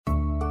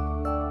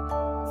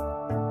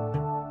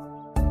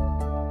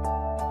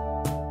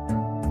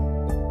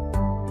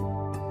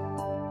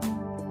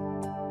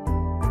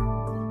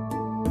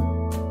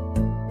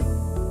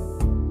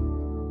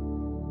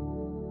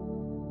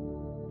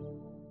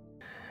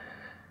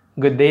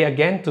Good day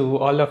again to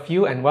all of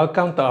you and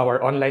welcome to our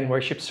online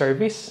worship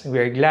service. We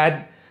are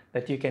glad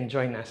that you can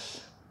join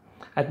us.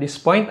 At this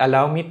point,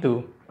 allow me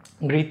to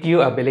greet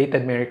you a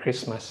belated Merry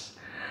Christmas.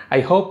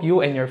 I hope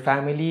you and your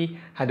family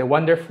had a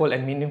wonderful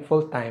and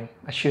meaningful time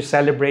as you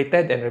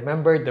celebrated and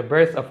remembered the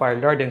birth of our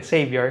Lord and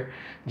Savior,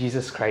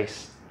 Jesus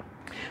Christ.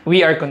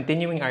 We are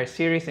continuing our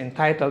series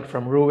entitled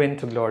From Ruin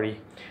to Glory.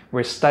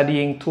 We're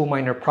studying two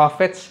minor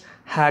prophets,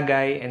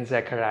 Haggai and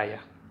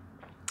Zechariah.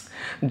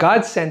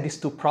 God sent these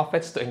two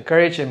prophets to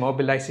encourage and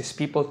mobilize His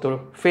people to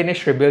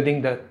finish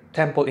rebuilding the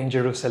temple in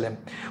Jerusalem,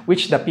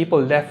 which the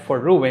people left for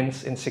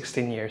ruins in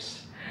 16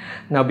 years.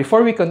 Now,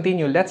 before we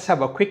continue, let's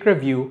have a quick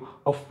review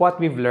of what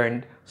we've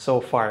learned so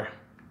far.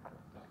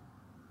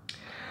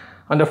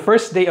 On the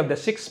first day of the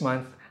 6th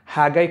month,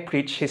 Haggai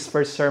preached his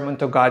first sermon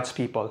to God's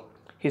people.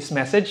 His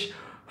message,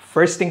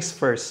 first things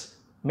first,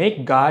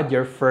 make God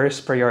your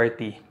first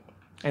priority.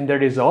 And the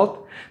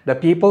result, the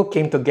people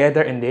came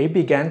together and they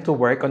began to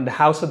work on the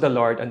house of the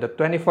Lord on the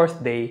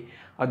 24th day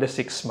of the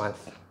 6th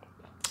month.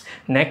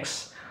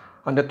 Next,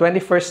 on the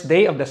 21st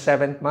day of the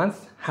 7th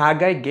month,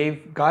 Haggai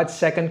gave God's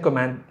second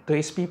command to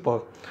his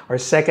people, or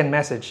second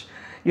message.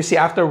 You see,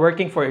 after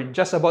working for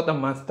just about a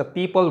month, the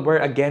people were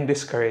again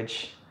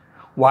discouraged.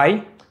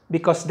 Why?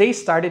 Because they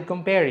started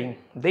comparing.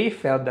 They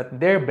felt that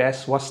their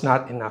best was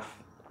not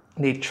enough.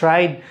 They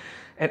tried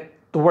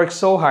to work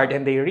so hard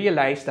and they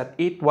realized that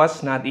it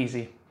was not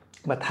easy.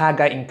 But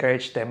Haggai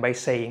encouraged them by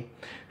saying,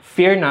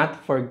 "Fear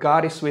not, for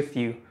God is with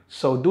you.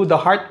 So do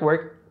the hard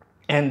work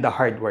and the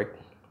hard work."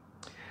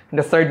 In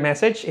the third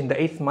message, in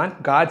the 8th month,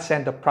 God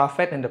sent the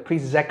prophet and the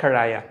priest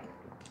Zechariah.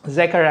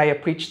 Zechariah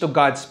preached to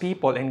God's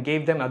people and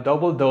gave them a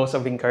double dose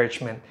of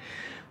encouragement.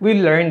 We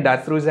learned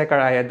that through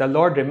Zechariah, the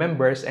Lord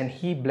remembers and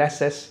He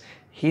blesses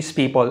His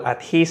people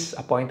at His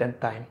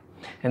appointed time.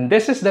 And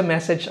this is the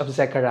message of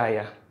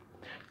Zechariah.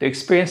 To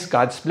experience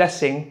God's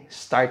blessing,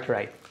 start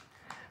right.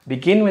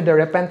 Begin with a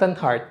repentant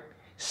heart,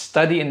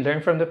 study and learn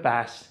from the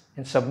past,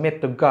 and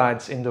submit to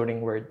God's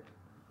enduring word.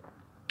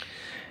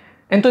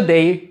 And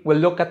today,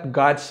 we'll look at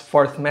God's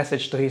fourth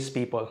message to His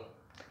people.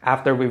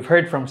 After we've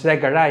heard from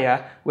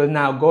Zechariah, we'll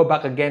now go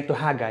back again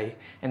to Haggai,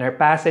 and our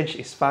passage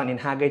is found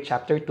in Haggai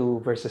chapter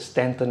 2, verses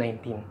 10 to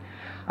 19.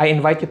 I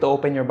invite you to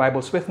open your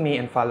Bibles with me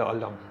and follow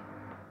along.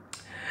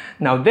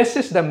 Now, this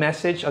is the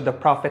message of the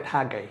prophet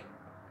Haggai.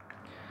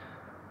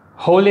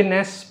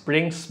 Holiness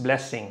brings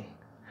blessing.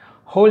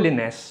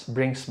 Holiness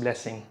brings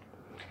blessing.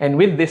 And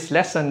with this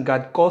lesson,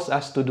 God calls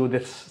us to do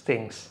these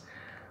things.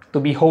 To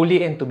be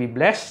holy and to be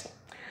blessed,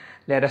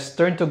 let us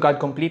turn to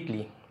God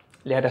completely.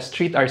 Let us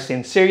treat our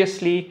sins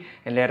seriously,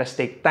 and let us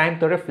take time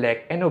to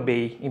reflect and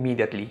obey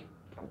immediately.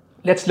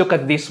 Let's look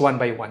at this one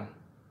by one.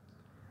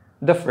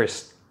 The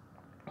first,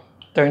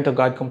 turn to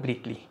God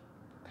completely.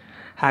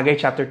 Haggai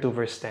chapter 2,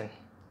 verse 10.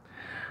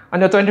 On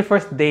the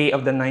 24th day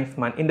of the 9th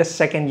month, in the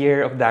 2nd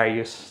year of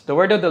Darius, the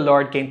word of the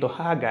Lord came to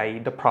Haggai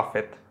the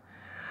prophet.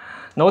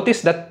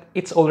 Notice that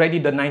it's already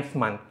the 9th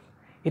month.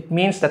 It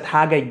means that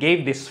Haggai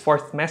gave this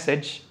fourth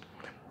message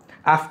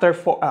after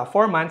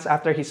 4 months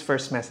after his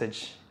first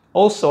message.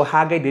 Also,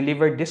 Haggai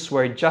delivered this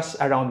word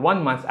just around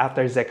 1 month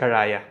after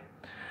Zechariah.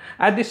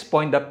 At this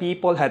point, the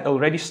people had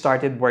already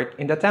started work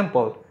in the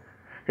temple.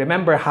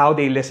 Remember how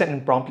they listened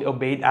and promptly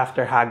obeyed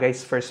after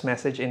Haggai's first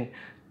message in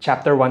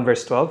chapter 1,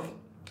 verse 12?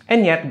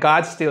 And yet,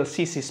 God still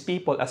sees His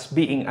people as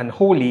being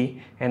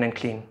unholy and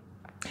unclean.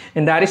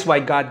 And that is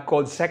why God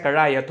called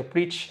Zechariah to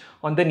preach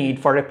on the need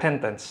for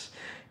repentance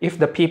if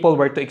the people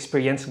were to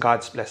experience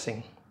God's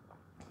blessing.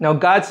 Now,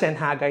 God sent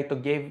Haggai to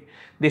give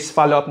this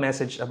follow-up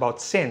message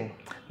about sin.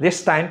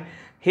 This time,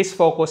 his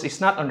focus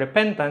is not on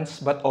repentance,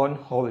 but on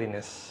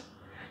holiness.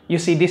 You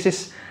see, this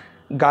is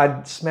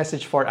God's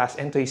message for us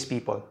and to His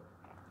people.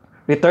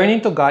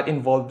 Returning to God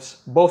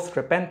involves both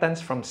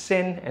repentance from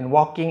sin and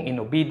walking in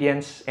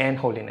obedience and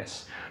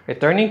holiness.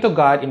 Returning to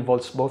God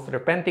involves both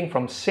repenting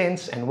from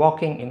sins and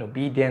walking in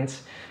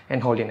obedience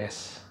and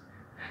holiness.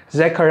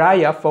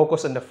 Zechariah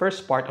focused on the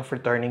first part of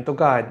returning to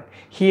God.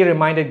 He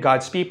reminded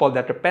God's people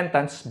that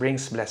repentance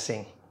brings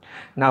blessing.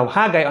 Now,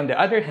 Haggai, on the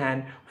other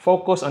hand,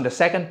 focused on the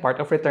second part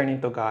of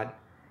returning to God.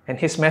 And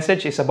his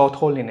message is about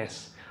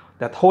holiness,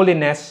 that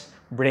holiness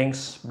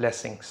brings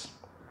blessings.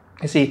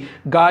 You see,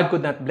 God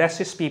could not bless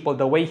His people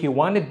the way He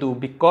wanted to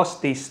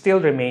because they still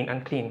remain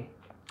unclean.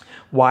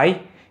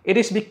 Why? It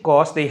is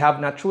because they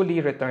have not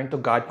truly returned to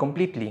God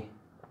completely.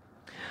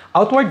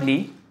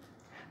 Outwardly,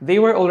 they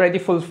were already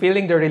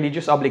fulfilling their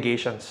religious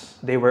obligations.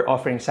 They were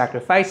offering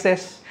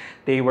sacrifices.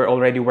 They were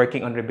already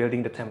working on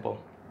rebuilding the temple.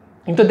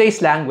 In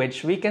today's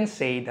language, we can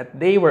say that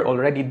they were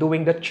already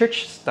doing the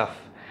church stuff.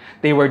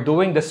 They were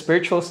doing the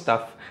spiritual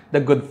stuff,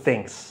 the good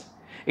things.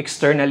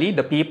 Externally,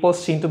 the people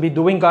seemed to be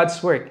doing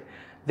God's work.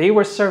 They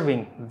were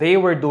serving. They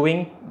were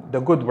doing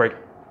the good work.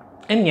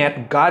 And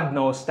yet, God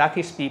knows that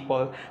His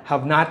people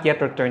have not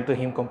yet returned to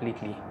Him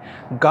completely.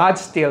 God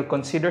still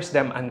considers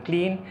them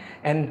unclean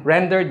and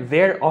rendered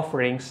their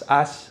offerings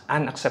as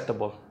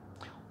unacceptable.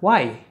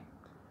 Why?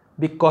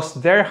 Because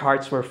their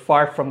hearts were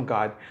far from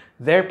God.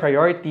 Their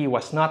priority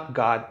was not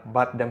God,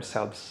 but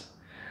themselves.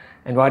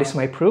 And what is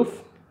my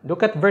proof?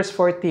 Look at verse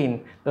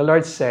 14. The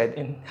Lord said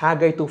in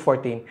Haggai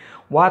 2:14,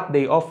 what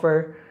they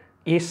offer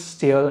is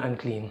still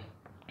unclean.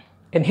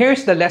 And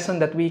here's the lesson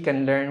that we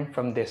can learn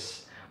from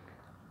this.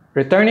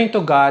 Returning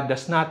to God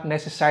does not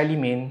necessarily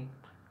mean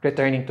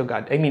returning to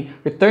God.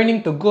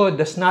 Returning to good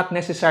does not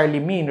necessarily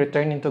mean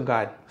returning to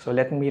God. So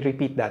let me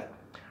repeat that.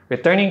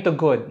 Returning to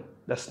good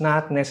does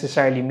not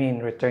necessarily mean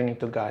returning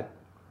to God.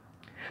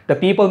 The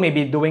people may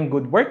be doing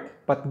good work,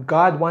 but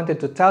God wanted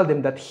to tell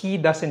them that He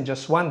doesn't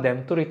just want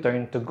them to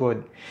return to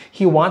good.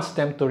 He wants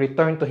them to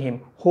return to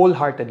Him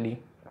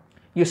wholeheartedly.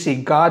 You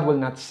see, God will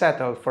not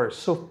settle for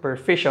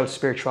superficial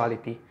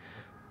spirituality.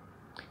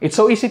 It's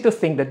so easy to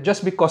think that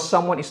just because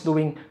someone is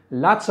doing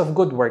lots of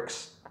good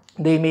works,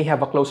 they may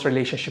have a close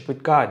relationship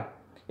with God.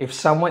 If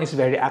someone is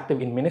very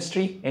active in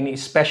ministry, and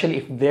especially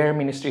if their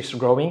ministry is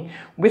growing,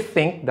 we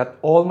think that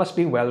all must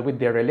be well with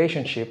their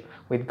relationship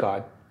with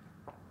God.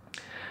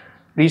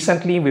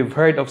 Recently, we've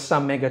heard of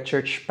some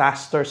megachurch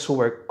pastors who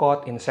were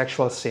caught in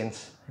sexual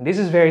sins. And this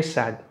is very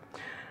sad.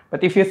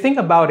 But if you think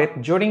about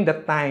it, during the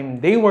time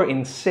they were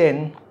in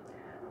sin,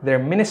 their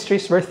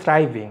ministries were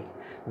thriving.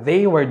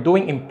 They were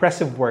doing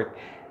impressive work.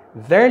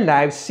 Their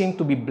lives seemed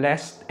to be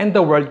blessed, and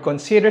the world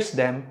considers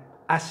them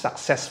as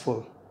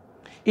successful.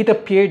 It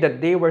appeared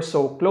that they were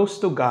so close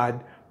to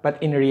God,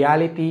 but in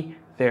reality,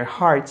 their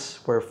hearts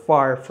were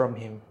far from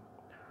Him.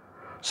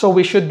 So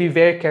we should be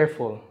very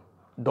careful.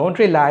 Don't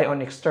rely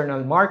on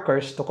external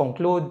markers to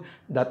conclude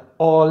that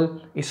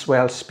all is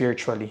well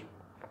spiritually.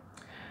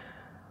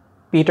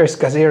 Peter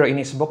Scazzero, in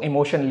his book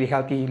Emotionally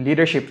Healthy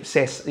Leadership,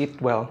 says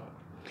it well.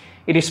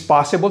 It is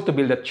possible to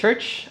build a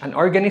church, an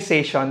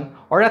organization,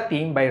 or a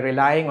team by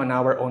relying on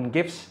our own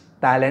gifts,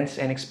 talents,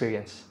 and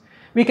experience.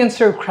 We can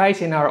serve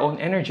Christ in our own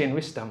energy and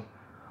wisdom.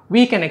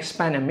 We can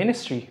expand a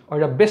ministry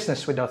or a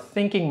business without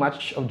thinking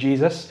much of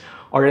Jesus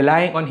or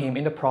relying on Him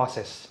in the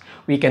process.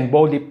 We can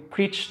boldly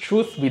preach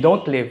truth we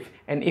don't live,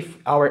 and if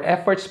our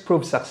efforts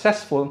prove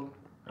successful,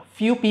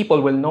 few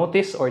people will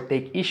notice or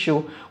take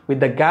issue with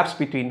the gaps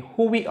between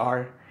who we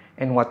are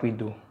and what we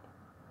do.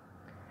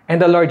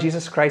 And the Lord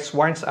Jesus Christ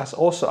warns us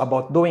also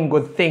about doing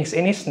good things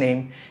in His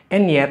name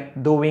and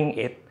yet doing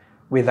it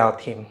without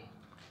Him.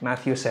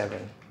 Matthew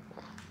 7.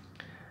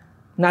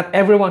 Not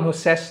everyone who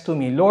says to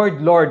me,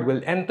 Lord, Lord,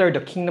 will enter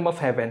the kingdom of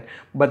heaven,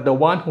 but the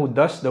one who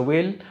does the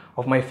will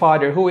of my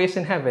Father who is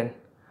in heaven.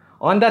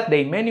 On that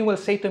day, many will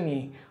say to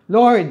me,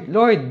 Lord,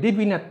 Lord, did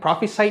we not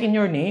prophesy in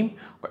your name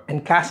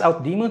and cast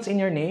out demons in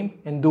your name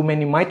and do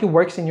many mighty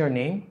works in your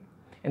name?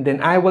 And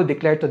then I will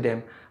declare to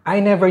them, I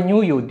never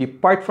knew you.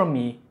 Depart from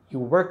me, you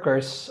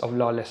workers of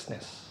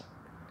lawlessness.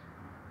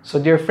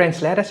 So dear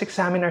friends, let us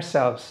examine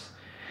ourselves.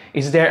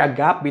 Is there a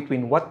gap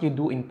between what you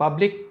do in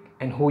public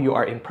and who you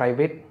are in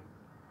private?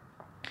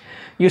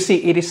 You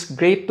see, it is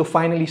great to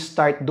finally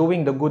start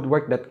doing the good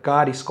work that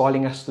God is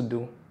calling us to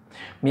do.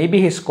 Maybe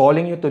He's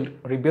calling you to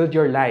rebuild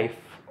your life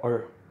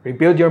or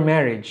rebuild your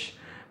marriage.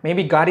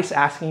 Maybe God is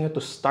asking you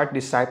to start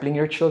discipling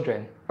your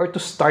children or to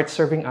start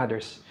serving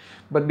others.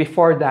 But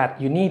before that,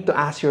 you need to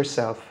ask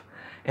yourself,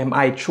 am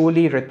I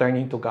truly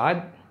returning to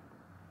God?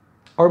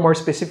 Or more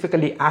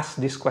specifically, ask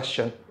this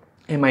question,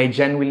 am I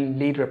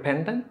genuinely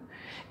repentant?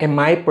 Am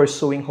I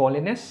pursuing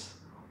holiness?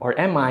 Or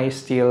am I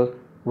still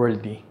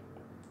worldly?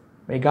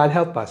 May God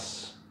help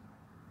us.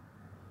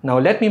 Now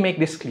let me make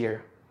this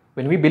clear.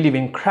 When we believe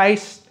in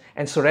Christ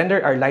and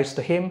surrender our lives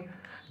to Him,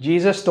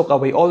 Jesus took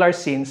away all our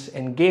sins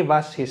and gave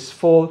us His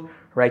full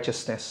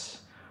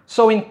righteousness.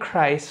 So in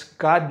Christ,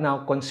 God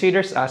now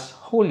considers us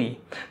holy.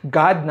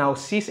 God now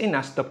sees in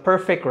us the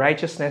perfect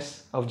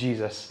righteousness of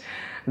Jesus.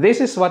 This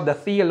is what the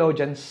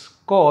theologians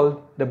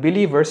call the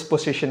believer's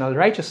positional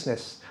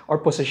righteousness or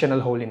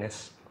positional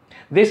holiness.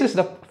 This is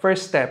the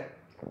first step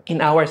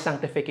in our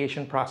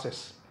sanctification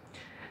process.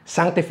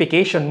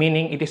 Sanctification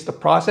meaning it is the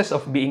process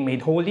of being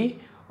made holy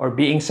or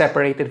being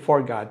separated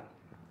for God.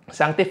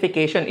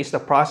 Sanctification is the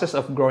process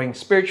of growing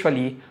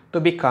spiritually to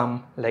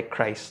become like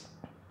Christ.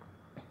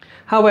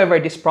 However,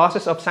 this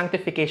process of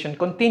sanctification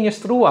continues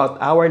throughout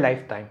our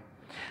lifetime.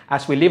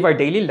 As we live our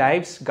daily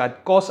lives, God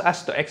calls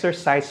us to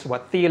exercise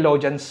what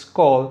theologians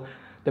call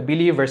the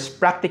believer's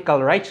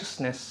practical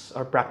righteousness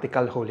or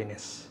practical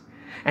holiness.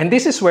 And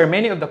this is where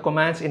many of the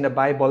commands in the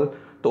Bible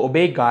to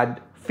obey God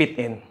fit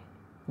in.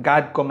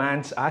 God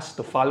commands us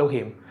to follow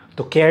Him,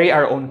 to carry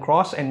our own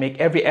cross and make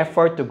every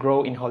effort to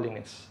grow in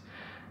holiness.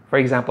 For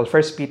example,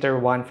 1 Peter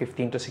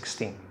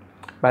 1:15-16.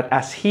 But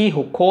as He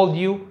who called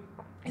you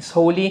is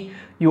holy,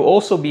 you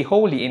also be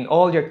holy in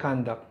all your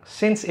conduct,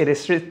 since it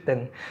is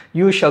written,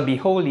 you shall be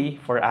holy,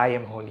 for I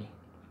am holy.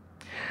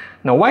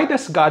 Now, why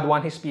does God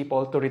want His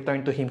people to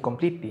return to Him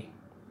completely?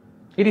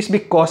 It is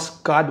because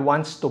God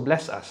wants to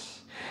bless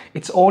us.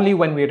 It's only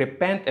when we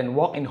repent and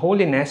walk in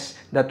holiness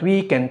that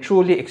we can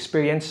truly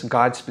experience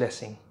God's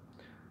blessing.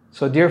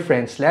 So, dear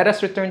friends, let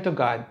us return to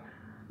God,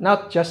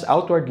 not just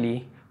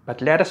outwardly, but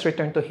let us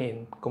return to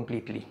Him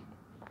completely.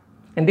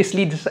 And this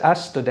leads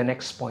us to the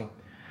next point.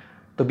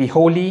 To be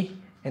holy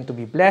and to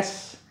be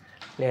blessed,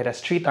 let us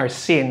treat our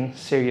sin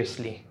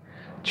seriously.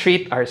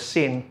 Treat our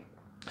sin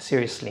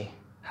seriously.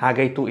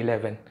 Haggai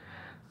 2:11.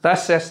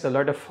 Thus says the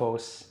Lord of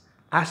hosts,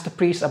 ask the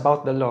priests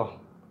about the law.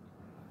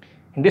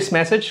 In this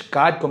message,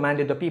 God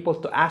commanded the people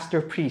to ask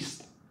their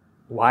priests.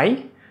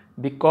 Why?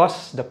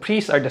 Because the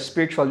priests are the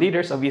spiritual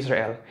leaders of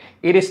Israel.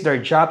 It is their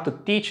job to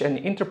teach and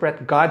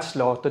interpret God's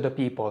law to the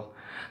people.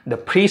 The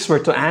priests were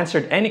to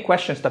answer any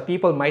questions the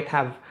people might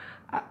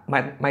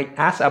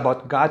ask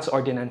about God's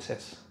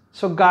ordinances.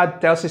 So God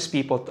tells his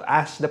people to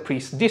ask the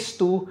priests these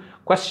two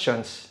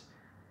questions.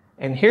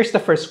 And here's the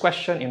first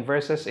question in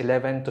verses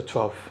 11 to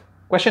 12.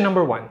 Question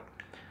number 1.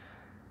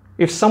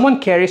 If someone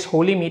carries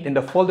holy meat in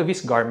the fold of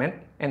his garment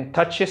and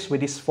touches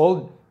with his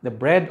fold the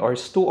bread or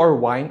stew or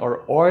wine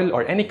or oil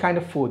or any kind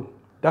of food,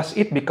 does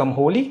it become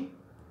holy?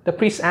 The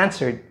priest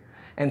answered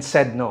and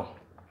said no.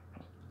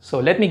 So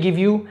let me give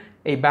you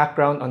a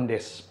background on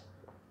this.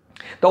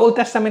 The Old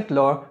Testament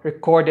law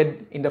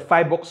recorded in the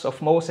 5 books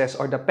of Moses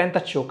or the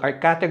Pentateuch are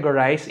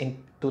categorized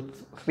into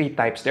 3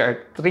 types. There are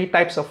 3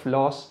 types of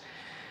laws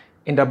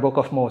in the book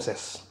of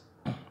Moses.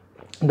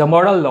 The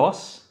moral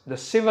laws, the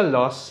civil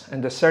laws,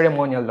 and the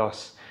ceremonial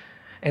laws.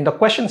 And the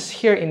questions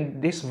here in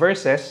these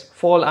verses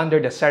fall under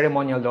the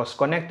ceremonial laws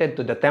connected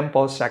to the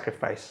temple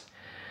sacrifice.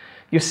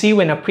 You see,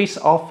 when a priest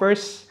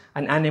offers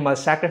an animal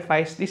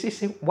sacrifice, this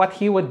is what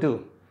he would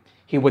do.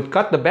 He would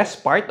cut the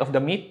best part of the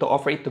meat to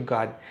offer it to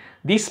God.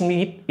 This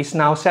meat is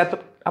now set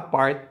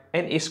apart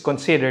and is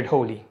considered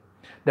holy.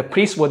 The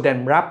priest would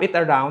then wrap it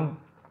around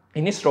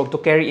in his robe to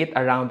carry it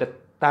around the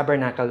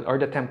tabernacle or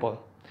the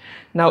temple.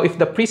 Now, if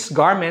the priest's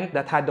garment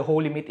that had the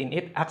holy meat in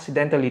it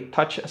accidentally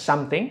touched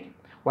something,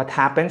 what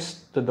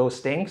happens to those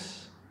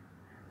things?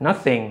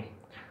 Nothing.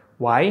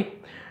 Why?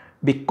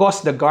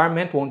 Because the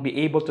garment won't be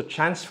able to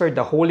transfer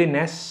the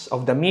holiness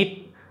of the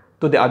meat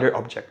to the other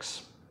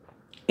objects.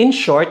 In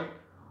short,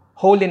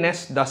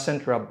 holiness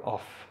doesn't rub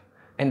off.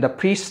 And the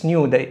priest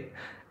knew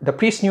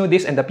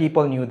this and the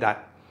people knew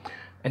that.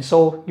 And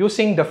so,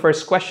 using the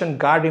first question,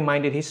 God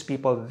reminded his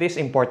people this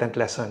important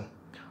lesson.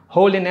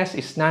 Holiness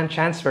is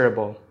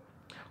non-transferable.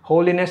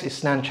 Holiness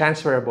is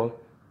non-transferable.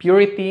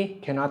 Purity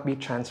cannot be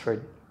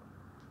transferred.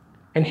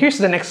 And here's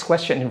the next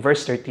question in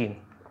verse 13.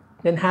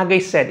 Then Haggai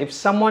said, if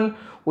someone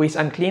who is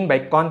unclean by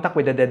contact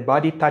with a dead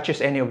body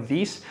touches any of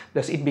these,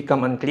 does it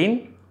become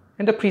unclean?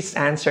 And the priest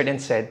answered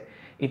and said,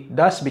 it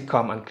does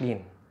become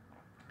unclean.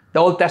 The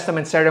Old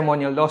Testament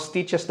ceremonial laws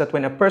teaches that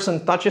when a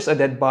person touches a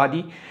dead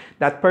body,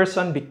 that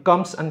person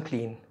becomes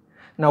unclean.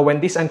 Now, when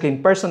this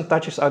unclean person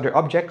touches other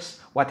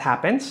objects, what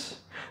happens?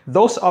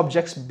 Those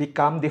objects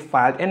become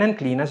defiled and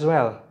unclean as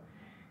well.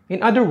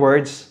 In other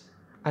words,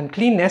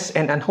 uncleanness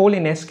and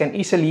unholiness can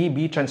easily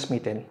be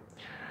transmitted.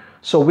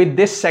 So with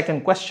this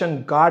second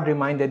question, God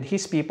reminded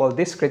his people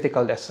this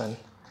critical lesson.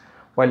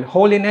 While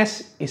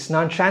holiness is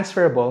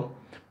non-transferable,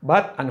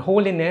 but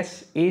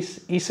unholiness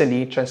is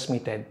easily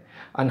transmitted.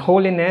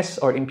 Unholiness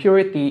or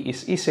impurity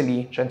is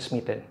easily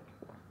transmitted.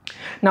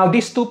 Now,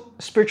 these 2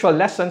 spiritual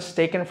lessons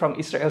taken from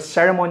Israel's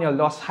ceremonial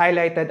laws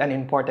highlighted an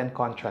important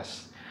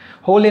contrast.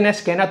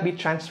 Holiness cannot be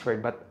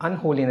transferred, but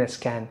unholiness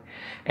can.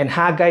 And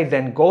Haggai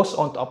then goes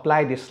on to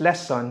apply this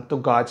lesson to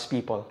God's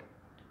people.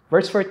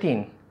 Verse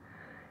 14.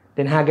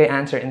 Then Haggai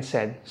answered and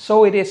said,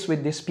 so it is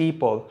with this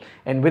people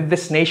and with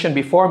this nation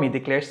before me,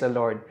 declares the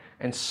Lord.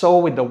 And so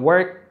with the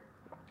work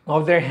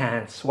of their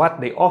hands,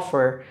 what they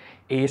offer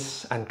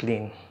is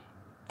unclean.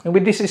 And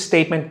with this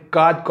statement,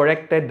 God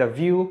corrected the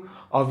view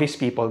of his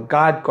people.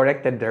 God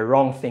corrected their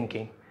wrong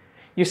thinking.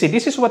 You see,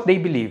 this is what they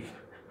believe.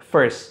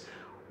 First,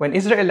 when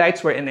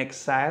Israelites were in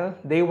exile,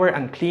 they were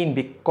unclean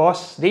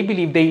because they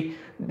believed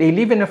they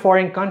live in a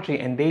foreign country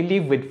and they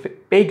live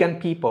with pagan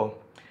people.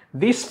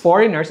 These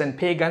foreigners and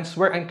pagans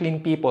were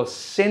unclean people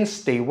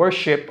since they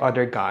worship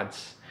other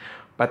gods.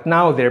 But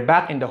now they're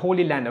back in the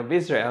Holy Land of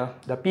Israel.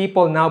 The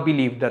people now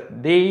believe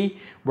that they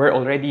were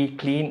already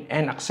clean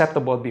and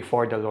acceptable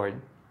before the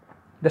Lord.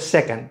 The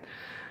second,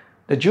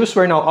 the Jews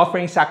were now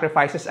offering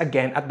sacrifices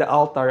again at the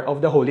altar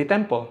of the Holy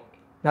Temple.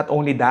 Not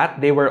only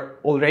that, they were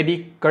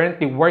already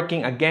currently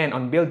working again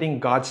on building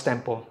God's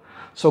temple.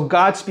 So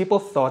God's people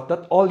thought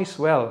that all is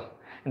well.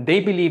 And they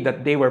believed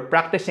that they were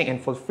practicing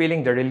and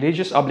fulfilling the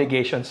religious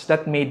obligations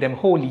that made them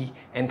holy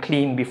and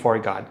clean before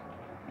God.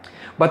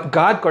 But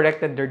God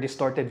corrected their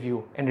distorted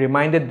view and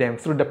reminded them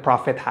through the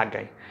prophet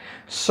Haggai.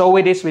 So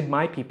it is with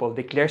my people,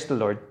 declares the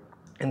Lord,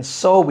 and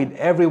so with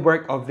every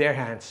work of their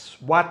hands,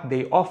 what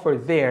they offer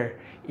there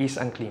is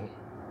unclean.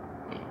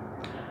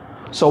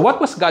 So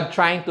what was God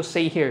trying to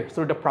say here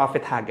through the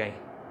prophet Haggai?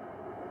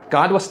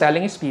 God was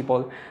telling his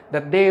people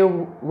that they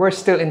were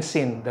still in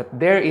sin, that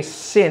there is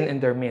sin in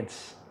their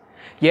midst.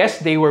 Yes,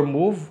 they were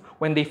moved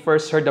when they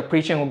first heard the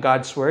preaching of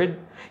God's word.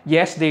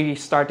 Yes, they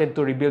started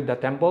to rebuild the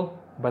temple,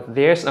 but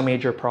there's a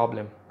major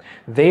problem.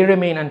 They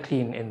remain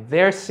unclean and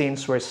their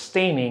sins were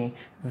staining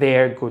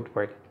their good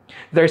work.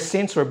 Their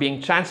sins were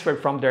being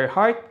transferred from their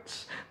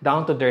hearts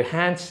down to their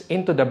hands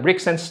into the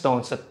bricks and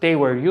stones that they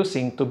were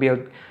using to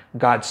build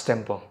God's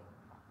temple.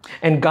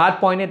 And God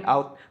pointed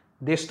out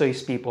this to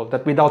his people,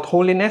 that without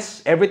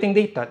holiness, everything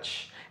they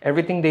touch,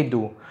 everything they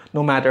do,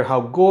 no matter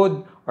how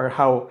good or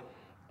how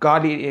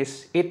godly it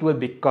is, it will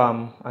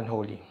become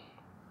unholy.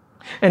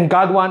 And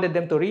God wanted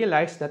them to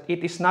realize that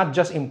it is not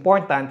just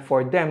important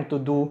for them to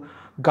do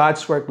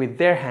God's work with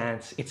their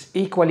hands, it's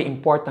equally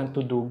important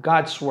to do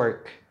God's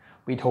work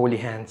with holy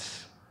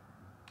hands.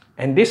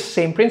 And this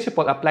same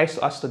principle applies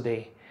to us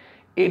today.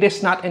 It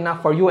is not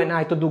enough for you and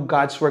I to do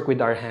God's work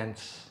with our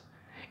hands.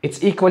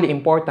 It's equally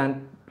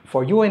important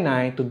for you and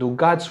I to do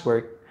God's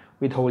work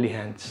with holy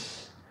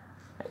hands.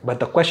 But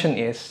the question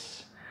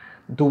is,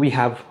 do we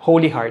have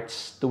holy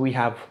hearts? Do we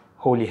have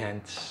holy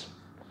hands?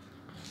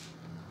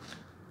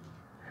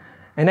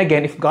 And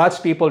again, if God's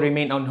people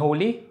remain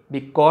unholy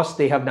because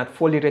they have not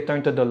fully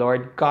returned to the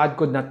Lord, God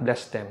could not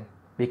bless them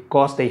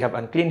because they have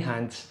unclean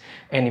hands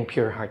and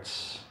impure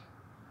hearts.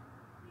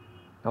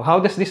 Now, how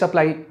does this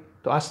apply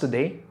to us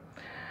today?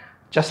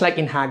 Just like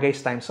in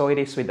Haggai's time, so it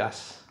is with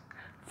us.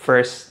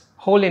 First,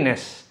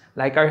 holiness,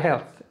 like our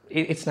health,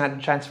 it's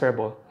not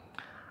transferable.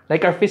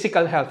 Like our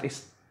physical health,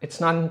 it's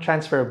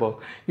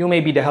non-transferable. You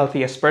may be the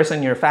healthiest person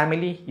in your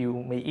family, you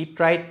may eat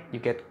right, you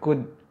get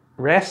good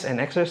rest and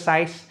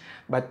exercise,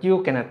 but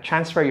you cannot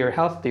transfer your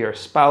health to your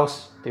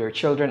spouse, to your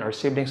children or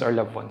siblings or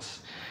loved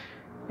ones.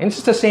 And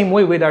it's the same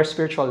way with our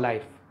spiritual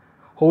life.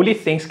 Holy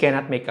things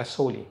cannot make us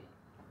holy.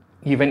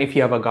 Even if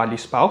you have a godly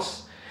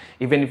spouse,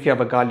 even if you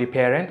have a godly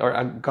parent or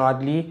a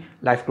godly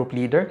life group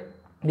leader,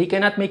 they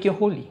cannot make you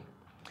holy.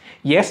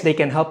 Yes, they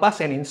can help us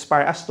and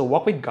inspire us to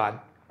walk with God,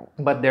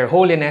 but their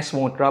holiness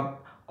won't rub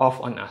off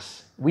on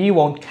us. We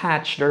won't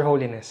catch their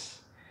holiness.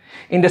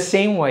 In the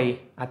same way,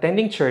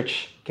 attending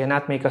church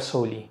cannot make us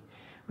holy.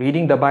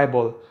 Reading the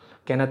Bible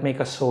cannot make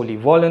us holy.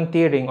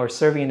 Volunteering or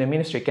serving in the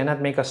ministry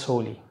cannot make us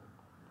holy.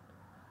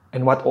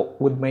 And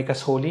what would make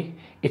us holy?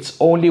 It's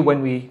only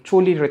when we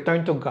truly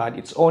return to God.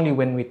 It's only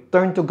when we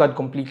turn to God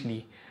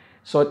completely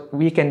so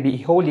we can be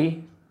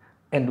holy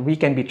and we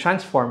can be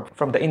transformed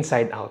from the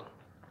inside out.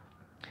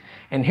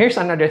 And here's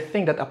another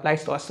thing that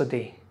applies to us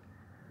today.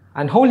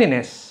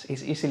 Unholiness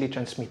is easily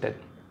transmitted.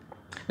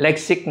 Like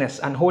sickness,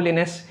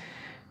 unholiness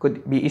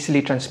could be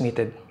easily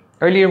transmitted.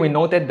 Earlier, we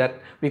noted that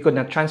we could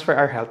not transfer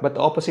our health, but the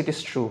opposite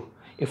is true.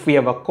 If we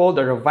have a cold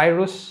or a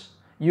virus,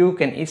 you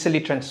can easily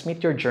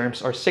transmit your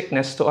germs or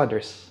sickness to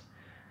others.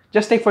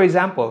 Just take, for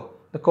example,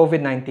 the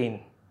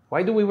COVID-19.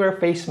 Why do we wear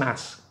face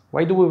masks?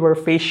 Why do we wear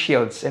face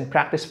shields and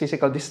practice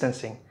physical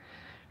distancing?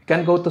 We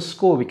can't go to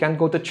school, we can't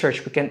go to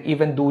church, we can't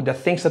even do the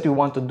things that we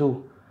want to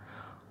do.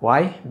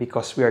 Why?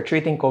 Because we are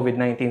treating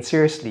COVID-19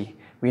 seriously.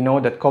 We know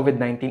that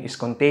COVID-19 is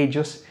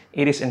contagious,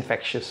 it is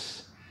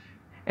infectious.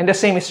 And the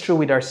same is true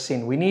with our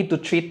sin. We need to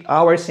treat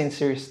our sin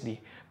seriously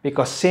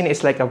because sin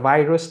is like a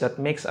virus that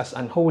makes us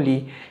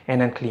unholy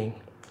and unclean.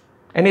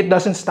 And it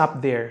doesn't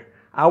stop there.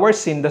 Our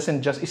sin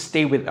doesn't just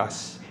stay with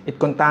us. It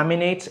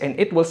contaminates and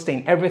it will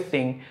stain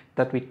everything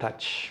that we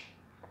touch.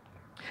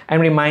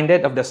 I'm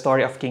reminded of the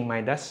story of King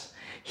Midas.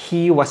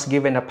 He was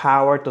given a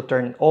power to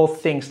turn all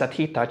things that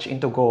he touched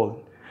into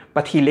gold.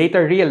 But he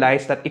later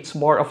realized that it's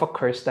more of a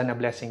curse than a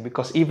blessing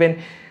because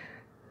even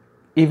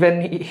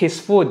his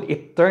food,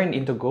 it turned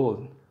into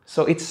gold.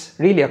 So it's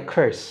really a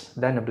curse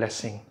than a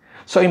blessing.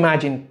 So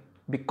imagine,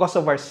 because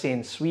of our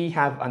sins, we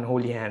have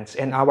unholy hands.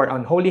 And our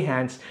unholy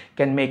hands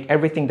can make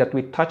everything that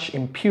we touch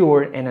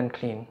impure and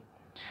unclean.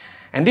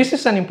 And this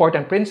is an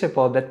important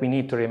principle that we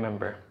need to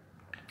remember.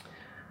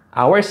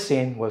 Our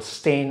sin will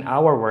stain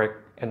our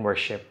work and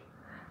worship.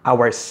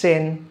 Our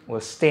sin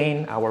will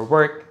stain our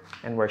work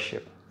and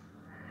worship.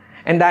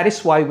 And that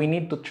is why we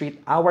need to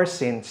treat our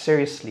sin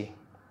seriously.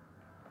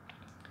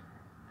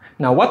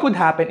 Now, what would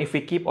happen if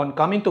we keep on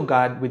coming to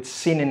God with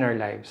sin in our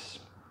lives?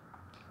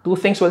 Two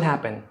things will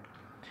happen.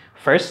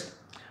 First,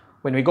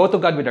 when we go to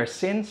God with our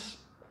sins,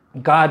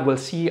 God will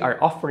see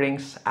our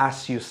offerings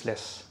as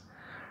useless.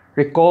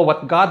 Recall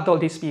what God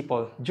told His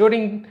people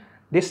during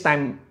this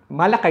time,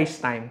 Malachi's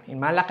time, in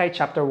Malachi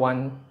chapter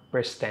 1,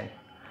 verse 10.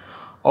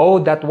 Oh,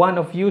 that one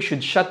of you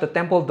should shut the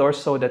temple doors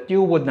so that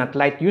you would not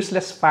light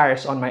useless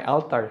fires on my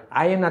altar.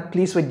 I am not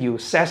pleased with you,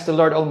 says the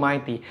Lord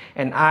Almighty,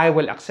 and I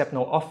will accept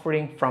no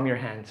offering from your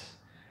hands.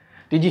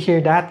 Did you hear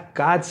that?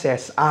 God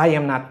says, I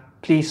am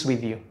not pleased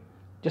with you.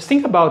 Just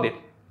think about it.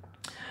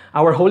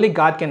 Our holy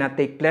God cannot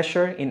take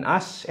pleasure in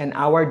us and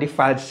our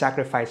defiled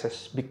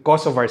sacrifices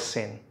because of our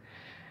sin.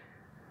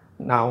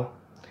 Now,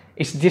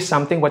 is this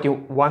something what you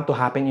want to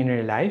happen in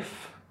your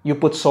life? You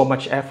put so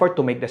much effort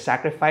to make the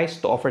sacrifice,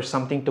 to offer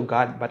something to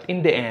God, but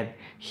in the end,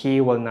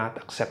 He will not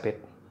accept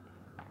it.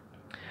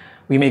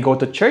 We may go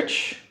to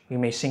church, we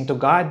may sing to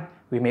God,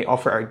 we may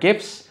offer our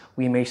gifts,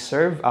 we may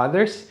serve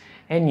others,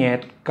 and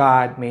yet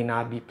God may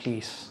not be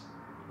pleased.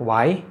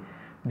 Why?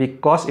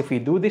 Because if we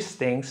do these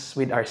things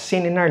with our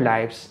sin in our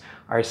lives,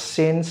 our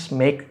sins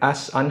make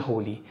us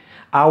unholy.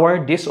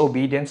 Our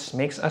disobedience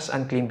makes us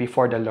unclean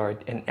before the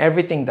Lord, and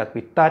everything that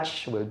we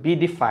touch will be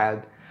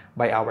defiled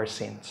by our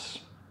sins.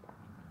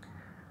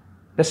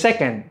 The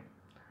second,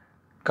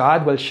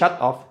 God will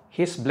shut off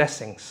His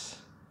blessings.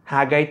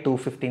 Haggai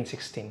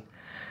 2:15-16.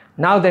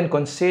 Now then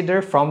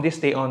consider from this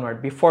day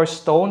onward, before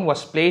stone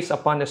was placed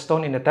upon the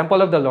stone in the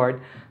temple of the Lord,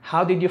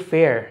 how did you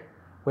fare?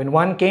 When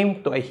one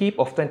came to a heap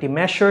of 20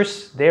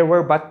 measures, there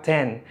were but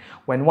 10.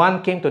 When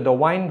one came to the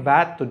wine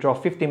vat to draw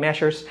 50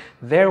 measures,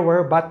 there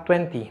were but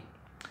 20.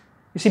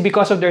 You see,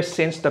 because of their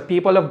sins, the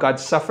people of God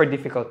suffered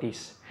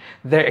difficulties.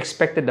 Their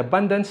expected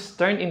abundance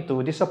turned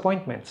into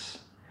disappointments.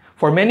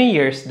 For many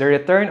years, the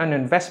return on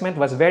investment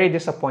was very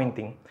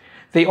disappointing.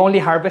 They only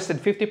harvested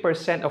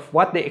 50% of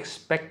what they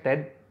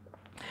expected,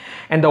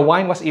 and the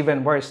wine was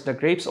even worse. The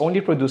grapes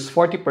only produced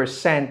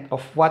 40%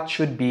 of what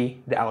should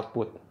be the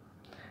output.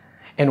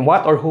 And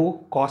what or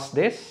who caused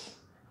this?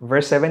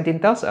 Verse 17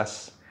 tells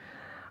us,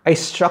 I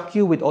struck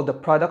you with all the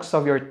products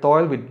of your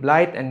toil, with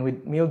blight and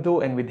with mildew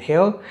and with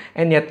hail,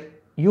 and yet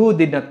you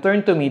did not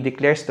turn to me,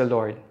 declares the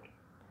Lord.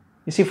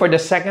 You see, for the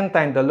second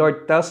time, the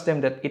Lord tells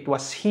them that it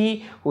was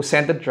He who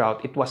sent the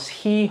drought. It was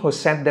He who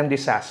sent them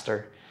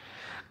disaster.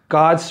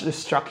 God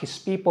struck His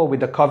people with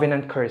the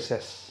covenant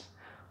curses.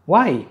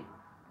 Why?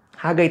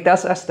 Haggai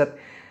tells us that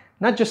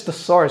not just the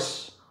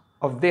source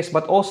of this,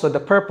 but also the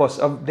purpose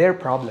of their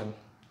problem.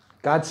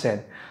 God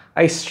said,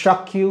 I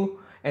struck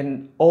you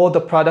and all the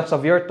products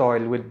of your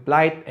toil with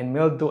blight and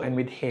mildew and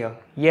with hail,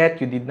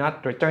 yet you did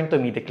not return to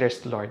me, declares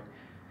the Lord.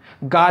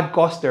 God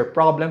caused their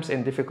problems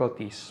and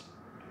difficulties.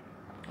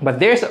 But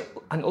there's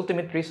an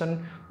ultimate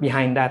reason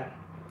behind that.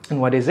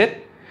 And what is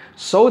it?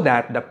 So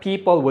that the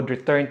people would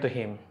return to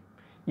Him.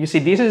 You see,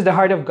 this is the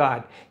heart of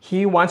God.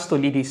 He wants to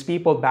lead His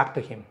people back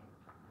to Him.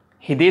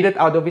 He did it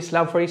out of His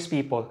love for His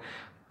people.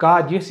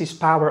 God used His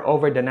power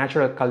over the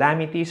natural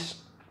calamities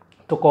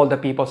to call the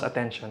people's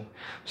attention,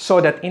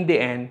 so that in the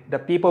end, the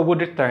people would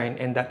return,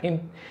 and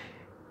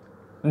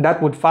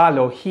that would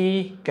follow,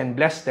 He can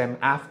bless them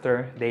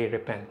after they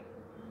repent.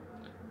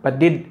 But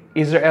did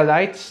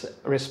Israelites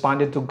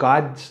responded to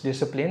God's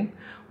discipline?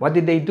 What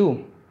did they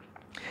do?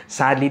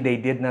 Sadly, they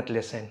did not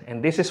listen.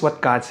 And this is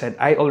what God said,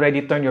 I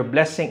already turned your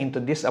blessing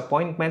into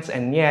disappointments,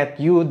 and yet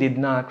you did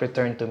not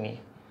return to me.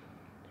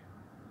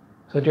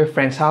 So dear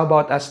friends, how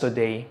about us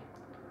today?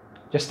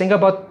 Just think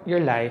about your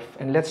life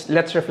and let's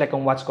reflect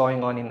on what's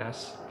going on in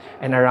us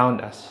and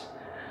around us.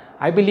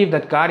 I believe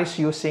that God is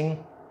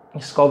using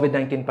this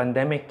COVID-19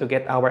 pandemic to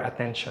get our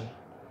attention,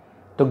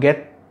 to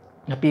get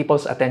the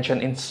people's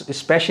attention,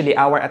 especially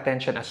our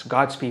attention as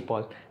God's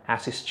people,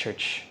 as His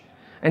church.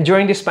 And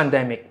during this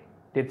pandemic,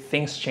 did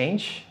things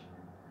change?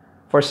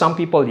 For some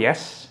people,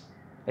 yes.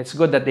 It's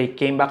good that they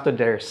came back to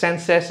their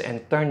senses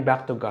and turned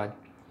back to God.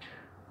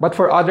 But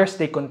for others,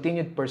 they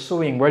continued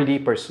pursuing worldly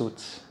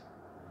pursuits.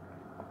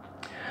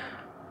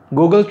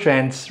 Google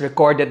Trends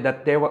recorded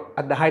that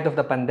at the height of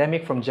the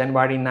pandemic from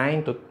January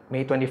 9 to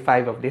May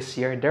 25 of this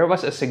year, there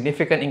was a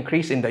significant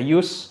increase in the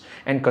use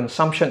and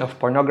consumption of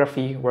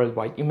pornography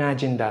worldwide.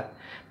 Imagine that.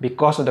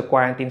 Because of the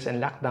quarantines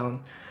and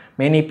lockdown,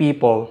 many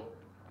people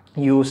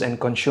use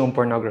and consume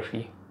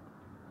pornography.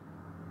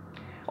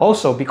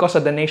 Also, because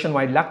of the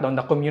nationwide lockdown,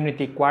 the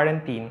community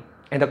quarantine,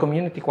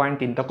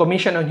 the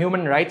Commission on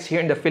Human Rights here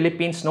in the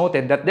Philippines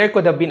noted that there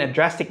could have been a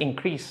drastic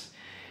increase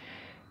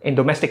in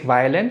domestic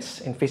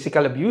violence, in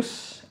physical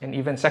abuse, and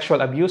even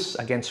sexual abuse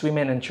against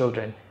women and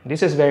children.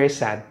 This is very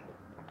sad.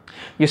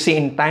 You see,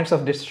 in times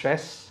of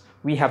distress,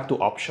 we have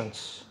two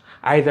options.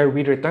 Either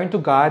we return to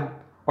God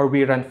or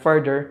we run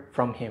further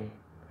from Him.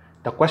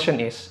 The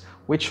question is,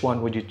 which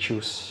one would you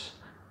choose?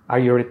 Are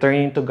you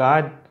returning to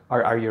God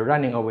or are you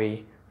running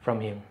away from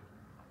Him?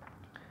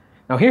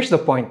 Now here's the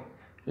point.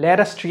 Let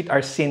us treat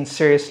our sin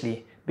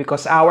seriously,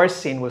 because our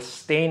sin will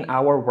stain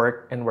our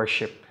work and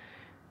worship.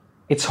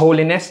 It's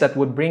holiness that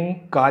would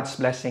bring God's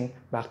blessing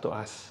back to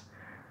us.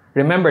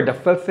 Remember, the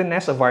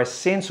filthiness of our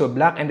sins will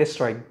block and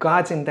destroy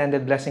God's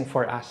intended blessing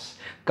for us,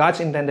 God's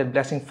intended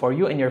blessing for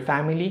you and your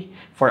family,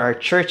 for our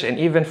church, and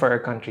even for our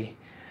country.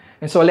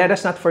 And so let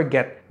us not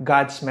forget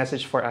God's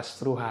message for us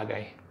through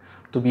Haggai.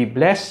 To be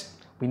blessed,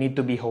 we need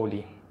to be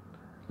holy.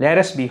 Let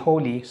us be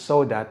holy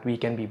so that we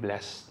can be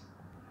blessed.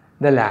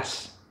 The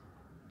last,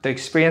 to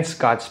experience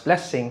God's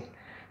blessing,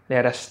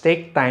 let us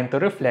take time to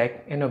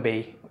reflect and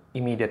obey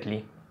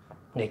immediately.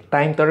 Take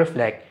time to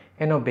reflect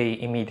and obey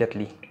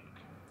immediately.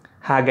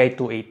 Haggai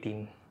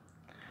 2:18.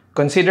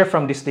 Consider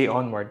from this day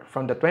onward,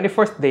 from the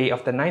 24th day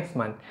of the 9th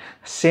month,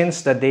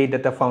 since the day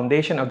that the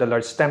foundation of the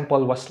Lord's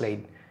temple was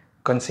laid.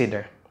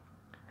 Consider.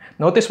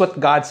 Notice what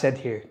God said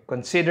here.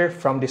 Consider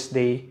from this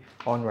day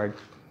onward.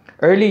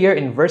 Earlier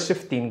in verse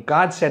 15,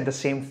 God said the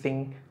same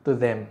thing to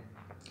them.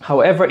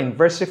 However, in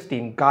verse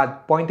 15,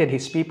 God pointed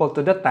His people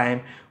to the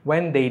time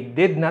when they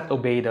did not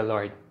obey the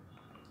Lord.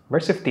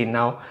 Verse 15,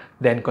 now,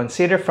 then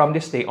consider from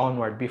this day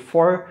onward,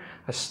 before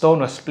a stone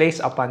was placed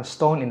upon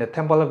stone in the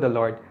temple of the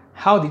Lord,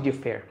 how did you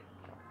fare?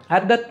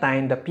 At that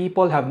time, the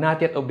people have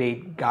not yet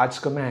obeyed God's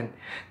command.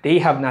 They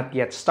have not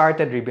yet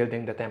started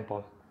rebuilding the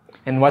temple.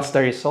 And what's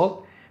the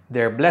result?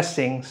 Their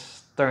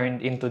blessings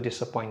turned into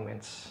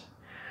disappointments.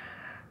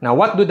 Now,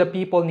 what do the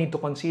people need to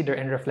consider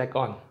and reflect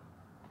on?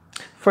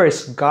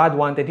 First, God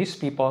wanted His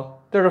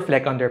people to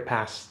reflect on their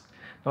past.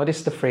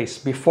 Notice the phrase,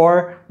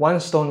 before one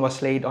stone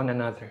was laid on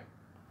another.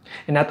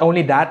 And not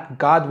only that,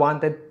 God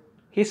wanted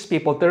His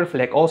people to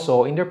reflect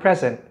also in their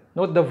present.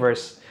 Note the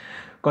verse,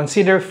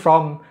 consider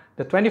from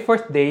the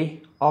 24th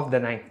day of the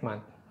 9th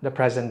month. the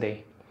present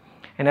day.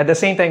 And at the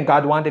same time,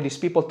 God wanted His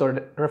people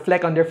to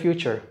reflect on their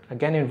future.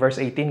 Again, in verse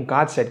 18,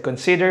 God said,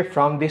 "Consider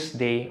from this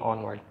day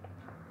onward."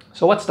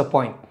 So what's the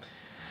point?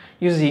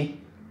 You see,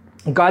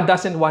 God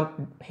doesn't want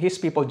His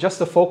people just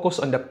to focus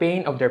on the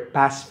pain of their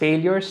past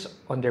failures,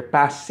 on their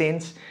past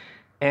sins,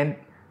 and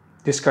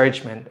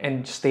discouragement,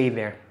 and stay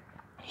there.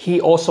 He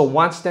also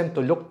wants them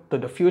to look to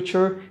the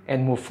future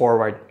and move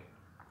forward.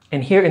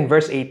 And here in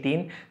verse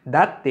 18,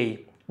 that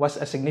day was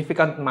a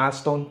significant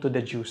milestone to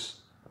the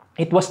Jews.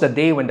 It was the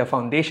day when the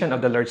foundation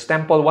of the Lord's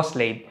temple was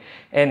laid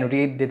and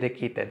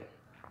rededicated.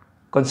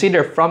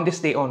 Consider from this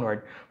day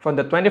onward, from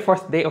the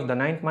 24th day of the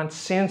 9th month,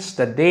 since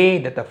the day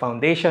that the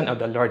foundation of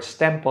the Lord's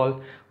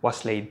temple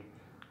was laid.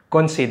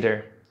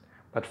 Consider,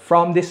 but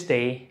from this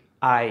day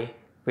I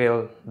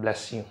will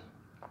bless you.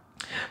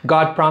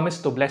 God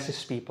promised to bless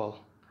His people.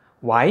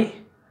 Why?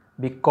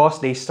 Because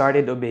they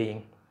started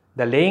obeying.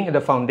 The laying of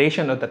the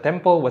foundation of the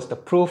temple was the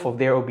proof of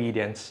their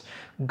obedience.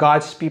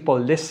 God's people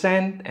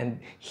listened and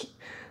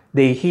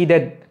they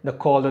heeded the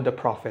call of the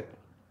prophet.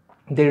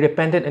 They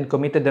repented and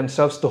committed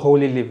themselves to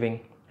holy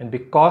living. And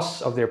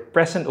because of their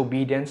present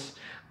obedience,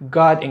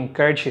 God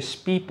encouraged His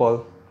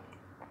people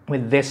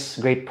with this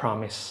great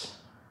promise.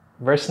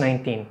 Verse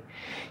 19,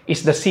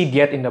 "Is the seed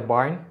yet in the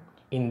barn?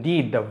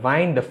 Indeed, the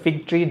vine, the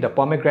fig tree, the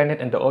pomegranate,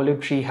 and the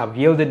olive tree have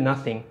yielded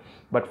nothing,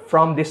 but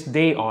from this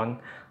day on,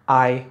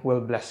 I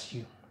will bless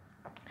you."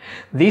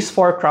 These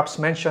four crops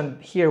mentioned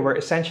here were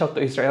essential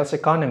to Israel's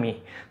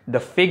economy. The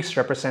figs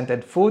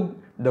represented food,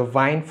 the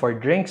vine for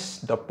drinks,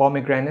 the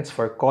pomegranates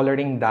for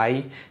coloring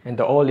dye, and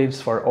the olives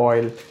for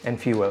oil and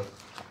fuel.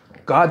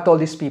 God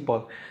told His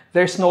people,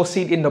 "There's no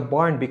seed in the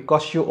barn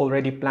because you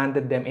already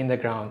planted them in the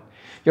ground.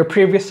 Your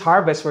previous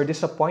harvests were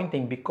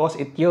disappointing because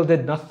it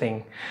yielded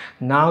nothing.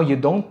 Now you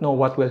don't know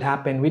what will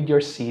happen with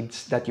your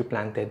seeds that you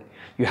planted.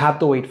 You have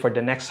to wait for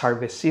the next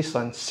harvest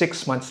season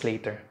 6 months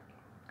later.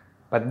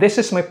 But this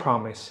is my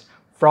promise.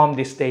 From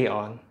this day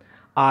on,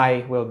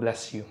 I will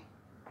bless you."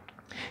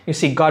 You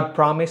see, God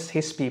promised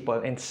His people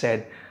and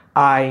said,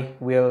 "I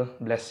will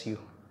bless you."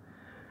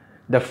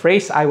 The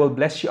phrase "I will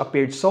bless you"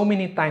 appeared so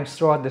many times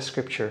throughout the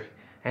scripture.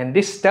 And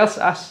this tells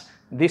us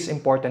this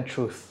important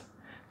truth,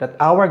 that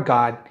our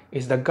God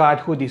is the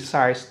God who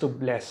desires to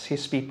bless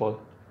His people.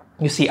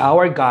 You see,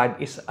 our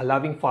God is a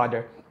loving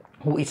Father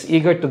who is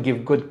eager to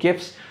give good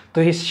gifts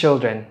to His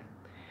children.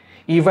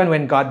 Even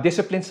when God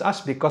disciplines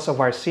us because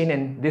of our sin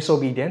and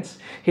disobedience,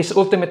 His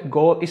ultimate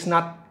goal is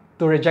not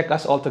to reject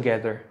us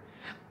altogether.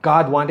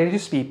 God wanted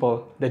His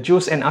people, the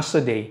Jews and us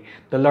today.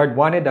 The Lord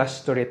wanted us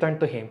to return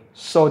to Him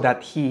so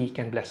that He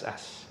can bless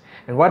us.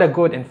 And what a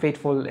good and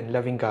faithful and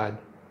loving God.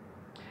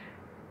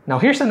 Now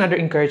here's another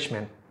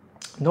encouragement.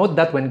 Note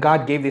that when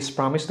God gave this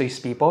promise to His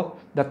people,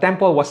 the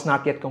temple was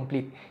not yet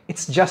complete.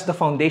 It's just the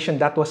foundation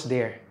that was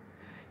there.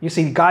 You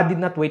see, God did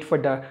not wait for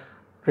the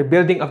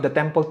rebuilding of the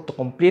temple to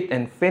complete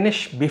and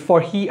finish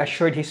before He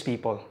assured His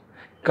people.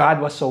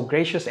 God was so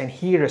gracious and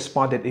He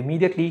responded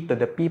immediately to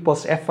the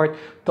people's effort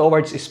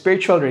towards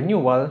spiritual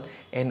renewal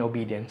and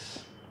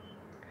obedience.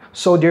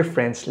 So, dear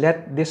friends,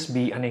 let this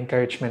be an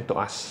encouragement to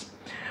us.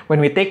 When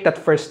we take that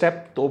first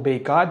step to obey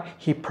God,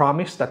 He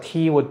promised that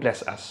He would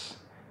bless us.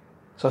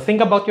 So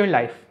think about your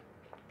life.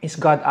 Is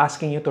God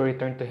asking you to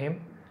return to Him?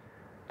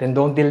 Then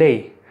don't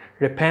delay.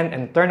 Repent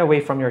and turn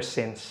away from your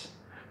sins.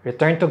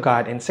 Return to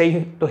God and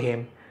say to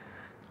Him,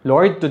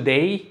 "Lord,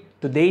 today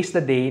is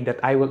the day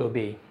that I will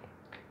obey."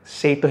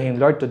 Say to Him,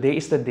 "Lord, today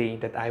is the day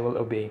that I will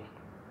obey."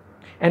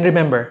 And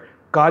remember,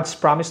 God's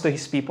promise to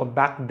His people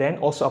back then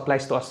also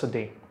applies to us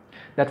today.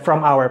 That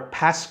from our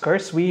past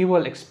curse, we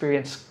will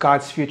experience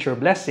God's future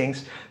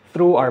blessings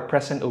through our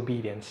present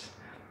obedience.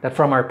 That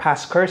from our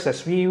past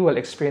curses, we will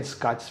experience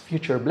God's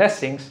future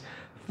blessings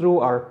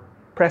through our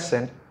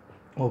present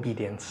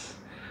obedience.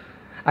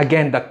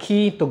 Again, the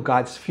key to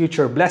God's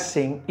future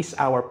blessing is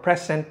our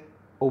present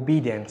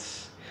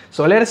obedience.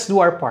 So let us do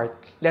our part.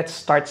 Let's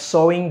start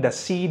sowing the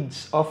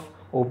seeds of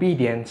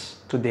obedience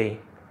today.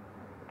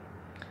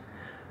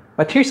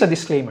 But here's a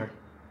disclaimer.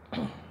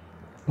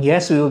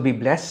 Yes, we will be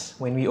blessed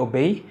when we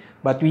obey,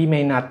 but we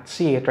may not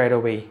see it right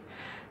away.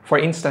 For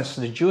instance,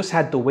 the Jews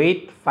had to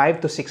wait 5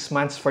 to 6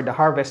 months for the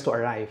harvest to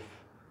arrive.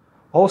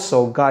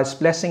 Also, God's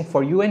blessing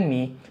for you and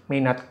me may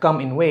not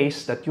come in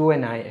ways that you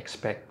and I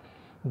expect.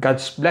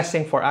 God's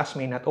blessing for us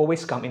may not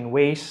always come in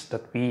ways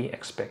that we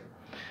expect.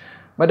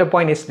 But the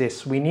point is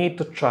this, we need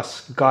to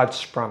trust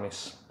God's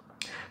promise.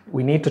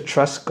 We need to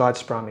trust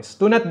God's promise.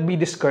 Do not be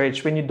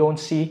discouraged when you don't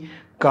see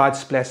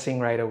God's blessing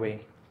right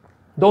away.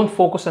 Don't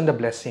focus on the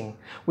blessing,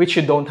 which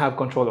you don't have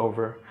control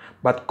over,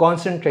 but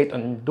concentrate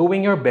on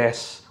doing your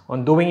best,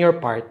 on doing your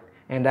part,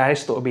 and that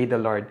is to obey the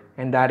Lord,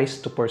 and that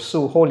is to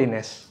pursue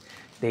holiness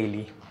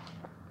daily.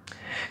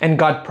 And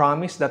God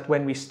promised that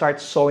when we start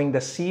sowing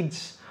the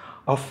seeds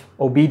of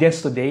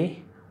obedience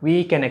today,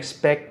 we can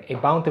expect a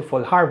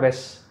bountiful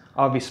harvest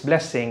of His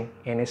blessing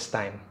in His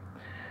time.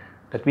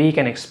 That we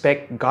can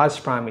expect God's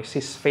promise,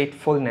 His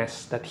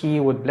faithfulness, that He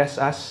would bless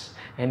us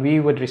and we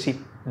would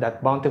receive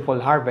that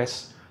bountiful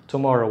harvest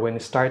tomorrow when we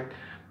start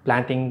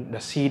planting the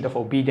seed of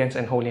obedience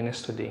and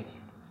holiness today.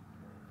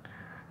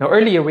 Now,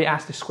 earlier we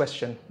asked this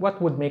question,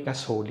 what would make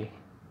us holy?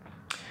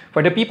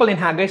 For the people in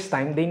Haggai's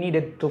time, they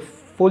needed to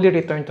fully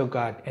return to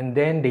God, and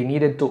then they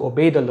needed to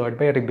obey the Lord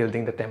by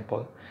rebuilding the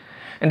temple.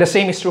 And the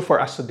same is true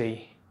for us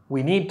today.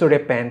 We need to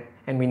repent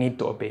and we need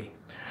to obey.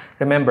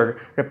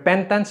 Remember,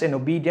 repentance and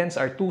obedience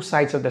are two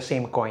sides of the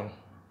same coin.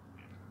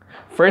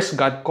 First,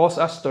 God calls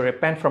us to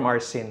repent from our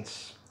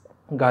sins.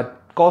 God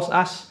calls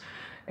us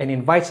and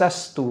invites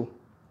us to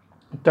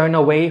turn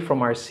away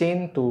from our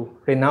sin, to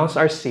renounce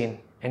our sin,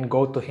 and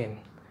go to Him.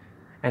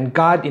 And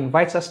God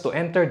invites us to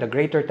enter the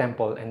greater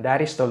temple, and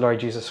that is the Lord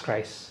Jesus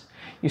Christ.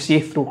 You see,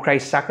 through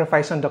Christ's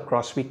sacrifice on the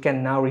cross, we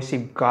can now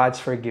receive God's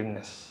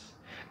forgiveness.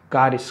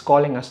 God is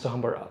calling us to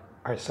humble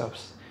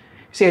ourselves.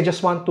 See, I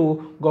just want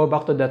to go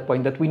back to that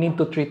point that we need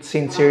to treat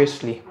sin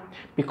seriously,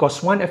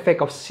 because one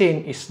effect of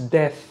sin is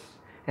death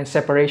and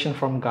separation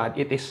from God.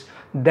 It is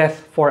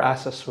death for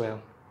us as well.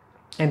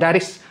 And that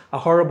is a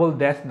horrible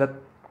death that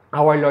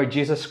our Lord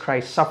Jesus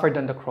Christ suffered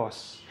on the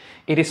cross.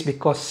 It is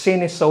because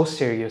sin is so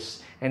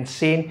serious, and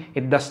sin,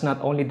 it does not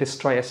only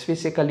destroy us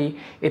physically,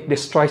 it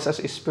destroys us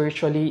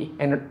spiritually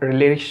and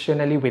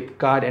relationally with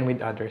God and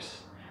with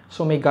others.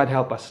 So may God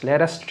help us.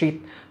 Let us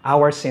treat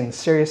our sins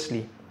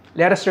seriously.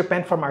 Let us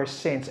repent from our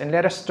sins and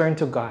let us turn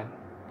to God.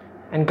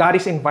 And God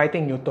is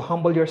inviting you to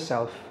humble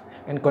yourself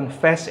and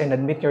confess and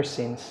admit your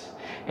sins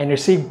and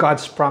receive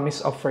God's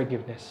promise of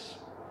forgiveness.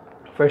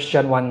 1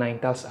 John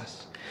 1:9 tells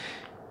us,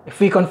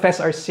 if we confess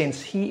our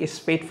sins, He is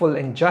faithful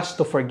and just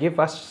to forgive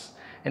us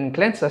and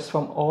cleanse us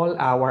from all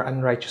our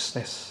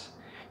unrighteousness.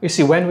 You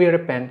see, when we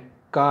repent,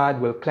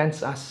 God will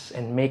cleanse us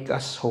and make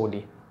us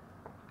holy.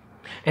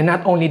 And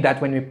not only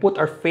that, when we put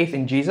our faith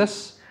in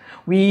Jesus,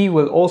 we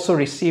will also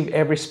receive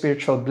every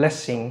spiritual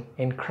blessing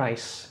in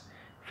Christ.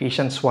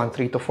 Ephesians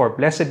 1:3-4.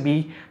 Blessed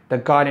be the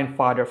God and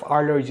Father of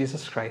our Lord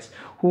Jesus Christ,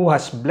 who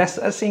has blessed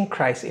us in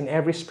Christ in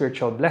every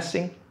spiritual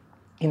blessing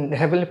in the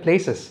heavenly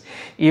places,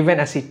 even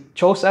as He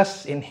chose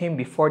us in Him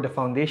before the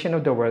foundation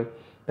of the world,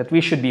 that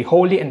we should be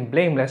holy and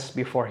blameless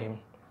before Him.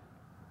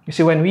 You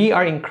see, when we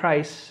are in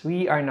Christ,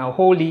 we are now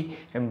holy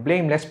and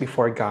blameless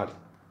before God.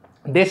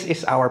 This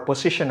is our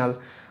positional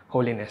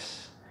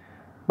holiness.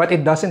 But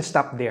it doesn't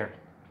stop there.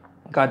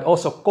 God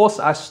also calls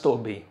us to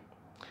obey.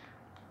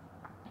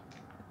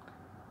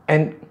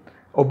 And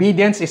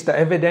obedience is the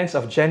evidence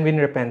of genuine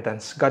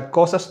repentance. God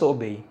calls us to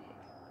obey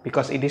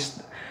because it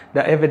is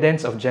the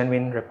evidence of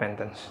genuine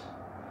repentance.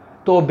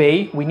 To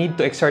obey, we need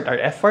to exert our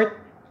effort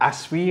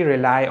as we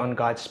rely on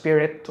God's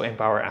Spirit to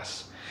empower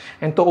us.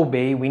 And to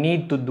obey, we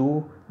need to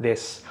do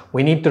this.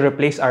 We need to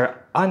replace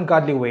our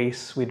ungodly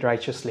ways with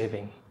righteous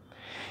living.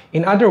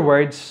 In other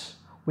words,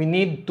 we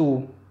need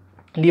to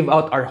live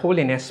out our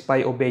holiness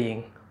by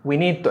obeying. We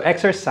need to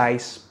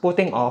exercise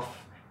putting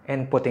off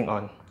and putting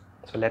on.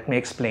 So let me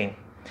explain.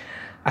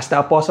 As the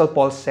Apostle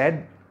Paul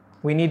said,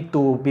 we need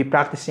to be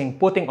practicing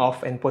putting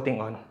off and putting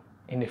on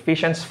in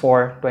Ephesians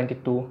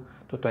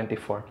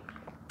 4:22-24.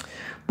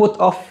 Put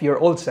off your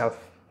old self,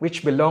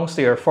 which belongs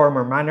to your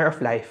former manner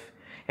of life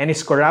and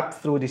is corrupt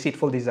through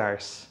deceitful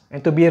desires,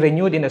 and to be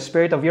renewed in the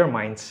spirit of your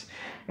minds,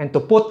 and to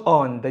put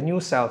on the new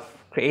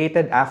self,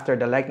 created after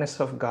the likeness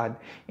of God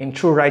in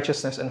true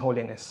righteousness and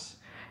holiness.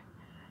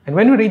 And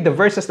when we read the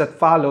verses that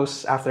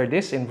follows after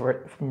this, in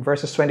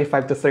verses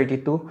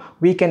 25-32,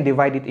 we can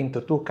divide it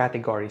into two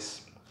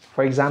categories.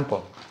 For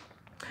example,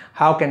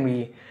 how can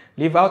we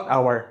live out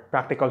our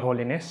practical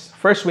holiness?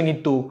 First, we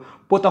need to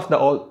put off the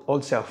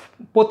old self,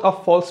 put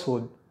off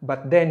falsehood,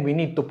 but then we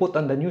need to put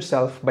on the new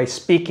self by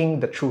speaking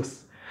the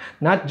truth.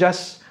 Not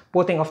just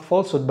putting off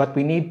falsehood, but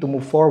we need to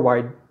move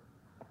forward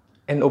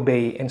and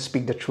obey and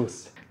speak the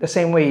truth. The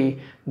same way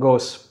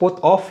goes, put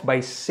off by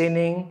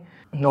sinning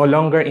no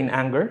longer in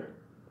anger,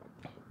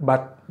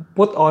 but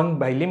put on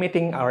by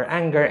limiting our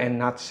anger and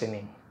not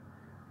sinning.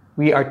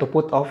 We are to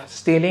put off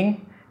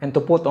stealing and to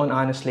put on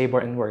honest labor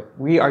and work.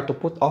 We are to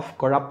put off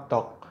corrupt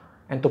talk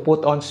and to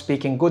put on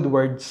speaking good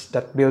words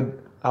that build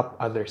up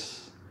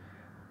others.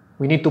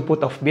 We need to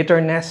put off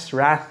bitterness,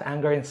 wrath,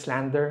 anger, and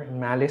slander, and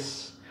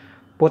malice.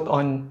 Put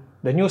on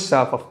the new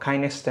self of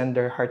kindness,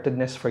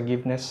 tender-heartedness,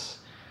 forgiveness,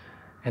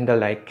 and the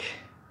like.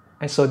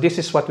 And so this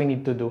is what we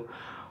need to do.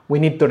 We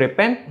need to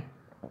repent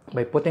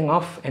by putting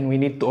off, and we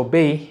need to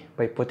obey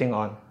by putting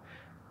on.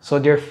 So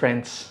dear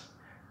friends,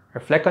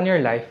 reflect on your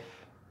life.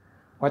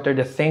 What are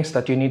the things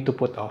that you need to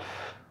put off?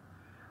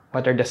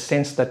 What are the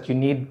sins that you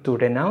need to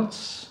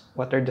renounce?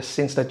 What are the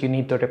sins that you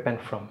need to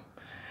repent from?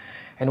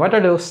 And what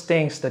are those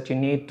things that you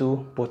need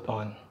to put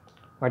on?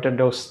 What are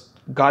those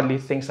godly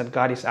things that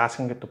God is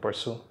asking you to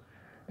pursue?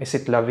 Is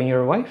it loving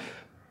your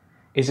wife?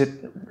 Is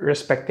it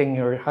respecting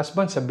your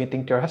husband,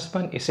 submitting to your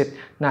husband? Is it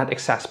not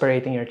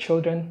exasperating your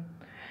children?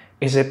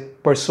 Is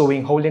it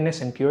pursuing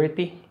holiness and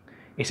purity?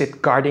 Is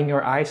it guarding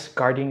your eyes,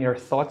 guarding your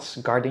thoughts,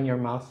 guarding your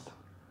mouth?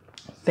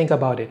 Think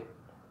about it.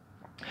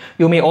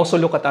 You may also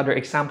look at other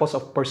examples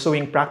of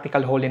pursuing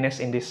practical holiness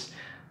in these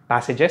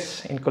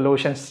passages in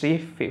Colossians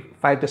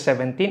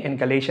 3:5-17 and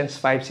Galatians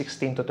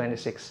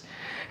 5:16-26.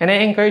 And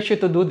I encourage you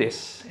to do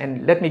this.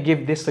 And let me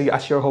give this to you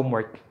as your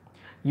homework.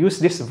 Use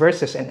these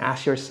verses and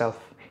ask yourself,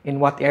 In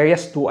what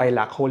areas do I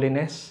lack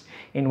holiness?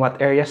 In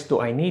what areas do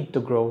I need to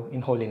grow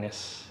in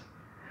holiness?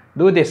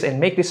 Do this and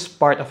make this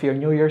part of your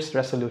New Year's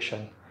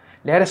resolution.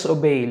 Let us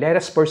obey, let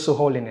us pursue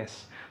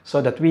holiness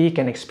so that we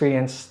can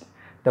experience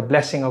the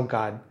blessing of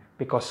God,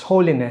 because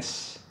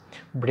holiness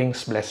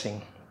brings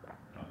blessing.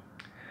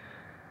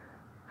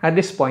 At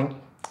this point,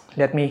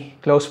 let me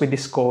close with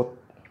this quote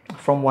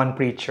from one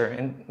preacher.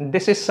 And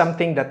this is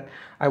something that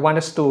I want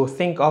us to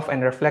think of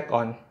and reflect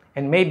on,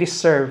 and may this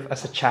serve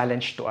as a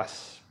challenge to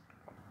us.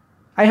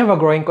 I have a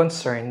growing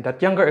concern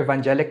that younger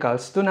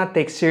evangelicals do not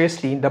take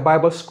seriously the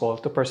Bible's call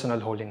to personal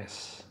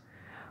holiness.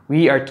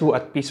 We are too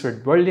at peace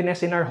with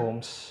worldliness in our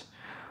homes,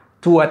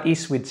 too at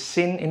ease with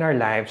sin in our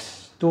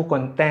lives, too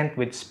content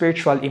with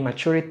spiritual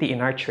immaturity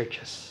in our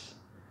churches.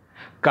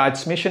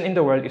 God's mission in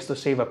the world is to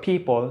save a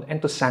people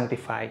and to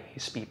sanctify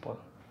His people.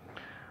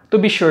 To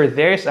be sure,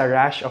 there is a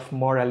rash of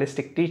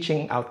moralistic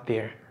teaching out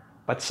there,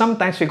 but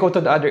sometimes we go to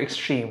the other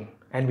extreme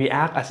and we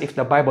act as if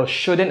the Bible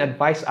shouldn't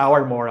advise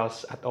our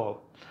morals at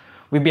all.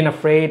 We've been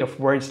afraid of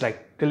words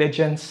like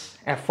diligence,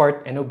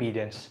 effort, and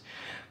obedience.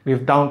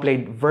 We've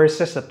downplayed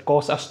verses that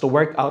cause us to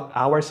work out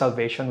our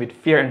salvation with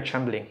fear and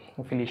trembling,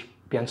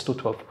 Philippians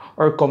 2:12,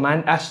 or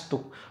command us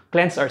to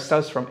cleanse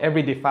ourselves from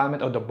every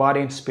defilement of the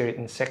body and spirit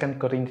in 2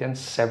 Corinthians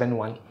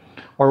 7:1,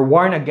 or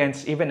warn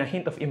against even a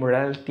hint of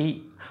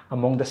immorality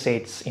among the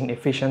saints in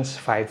Ephesians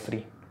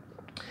 5:3.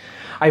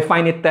 I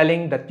find it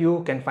telling that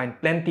you can find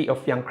plenty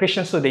of young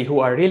Christians today who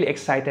are really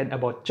excited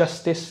about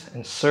justice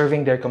and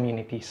serving their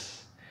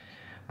communities.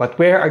 But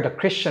where are the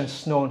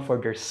Christians known for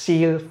their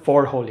zeal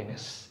for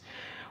holiness?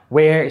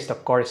 Where is the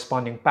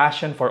corresponding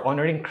passion for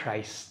honoring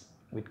Christ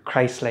with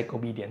Christ-like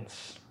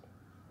obedience?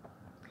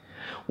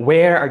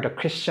 Where are the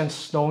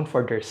Christians known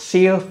for their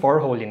zeal for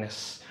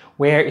holiness?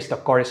 Where is the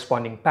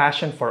corresponding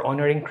passion for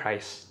honoring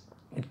Christ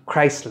with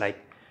Christ-like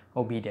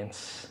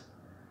obedience?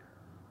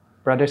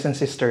 Brothers and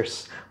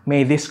sisters,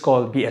 may this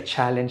call be a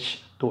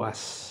challenge to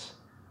us.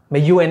 May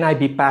you and I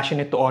be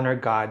passionate to honor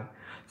God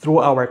through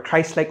our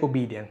Christ-like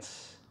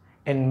obedience.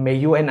 And may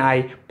you and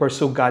I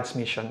pursue God's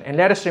mission. And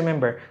let us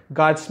remember,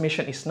 God's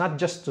mission is not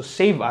just to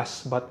save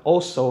us, but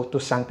also to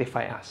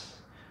sanctify us.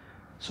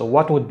 So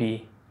what would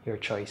be your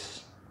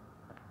choice?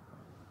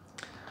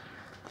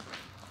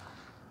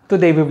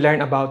 Today, we've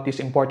learned about this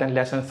important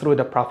lesson through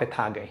the prophet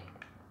Haggai,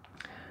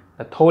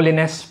 that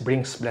holiness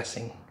brings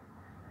blessing.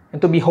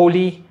 And to be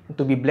holy and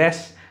to be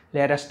blessed,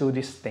 let us do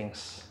these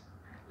things.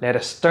 Let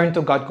us turn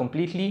to God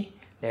completely.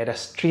 Let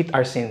us treat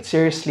our sin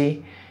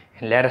seriously.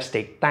 And let us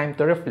take time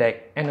to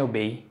reflect and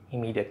obey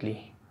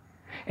immediately.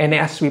 And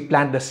as we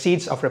plant the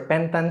seeds of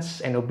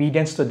repentance and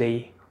obedience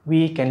today,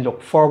 we can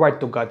look forward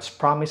to God's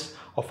promise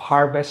of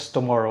harvest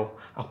tomorrow,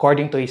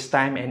 according to His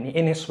time and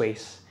in His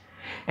ways.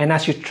 And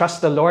as you trust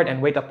the Lord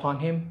and wait upon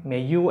Him, may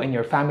you and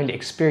your family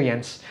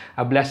experience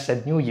a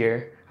blessed New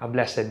Year, a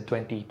blessed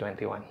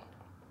 2021.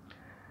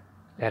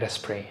 Let us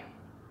pray.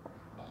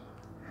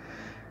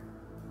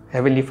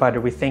 Heavenly Father,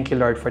 we thank you,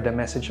 Lord, for the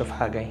message of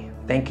Haggai.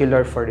 Thank you,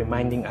 Lord, for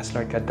reminding us,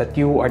 Lord God, that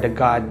you are the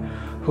God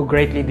who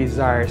greatly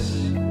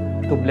desires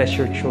to bless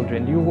your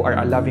children. You are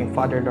a loving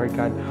Father, Lord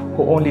God,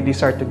 who only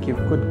desires to give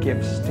good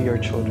gifts to your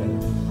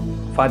children.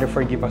 Father,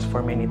 forgive us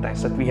for many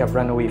times that we have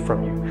run away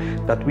from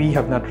you, that we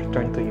have not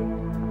returned to you.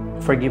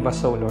 Forgive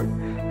us, O Lord.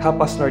 Help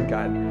us, Lord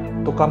God,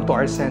 to come to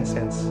our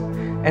senses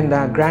and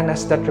grant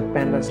us that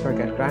repentance, Lord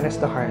God. Grant us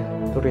the heart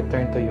to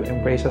return to you.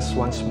 Embrace us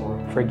once more.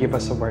 Forgive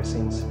us of our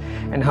sins.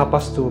 And help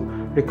us to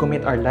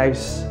recommit our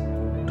lives,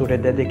 to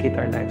rededicate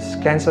our lives.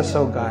 Cleanse us,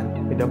 O God,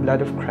 with the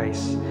blood of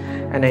Christ.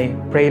 And I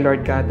pray,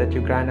 Lord God, that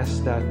you grant us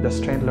the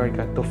strength, Lord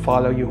God, to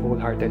follow you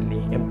wholeheartedly.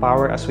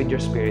 Empower us with your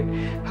Spirit.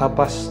 Help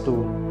us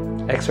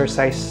to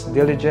exercise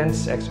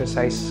diligence,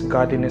 exercise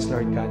godliness,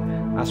 Lord God,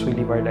 as we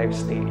live our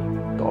lives daily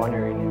to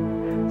honor your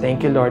name.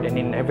 Thank you, Lord, and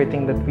in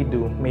everything that we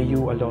do, may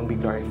you alone be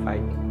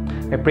glorified.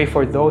 I pray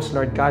for those,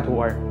 Lord God, who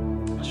are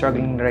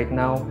struggling right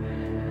now,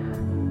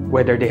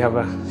 whether they have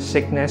a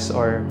sickness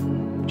or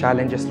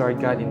challenges,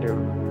 Lord God, in their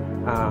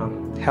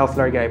health,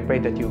 Lord God. I pray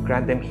that you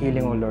grant them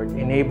healing, O Lord.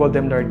 Enable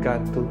them, Lord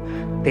God,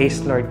 to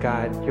taste, Lord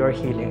God, your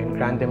healing, and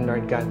grant them,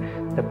 Lord God,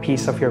 the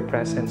peace of your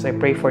presence. I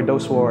pray for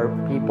those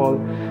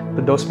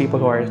people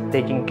who are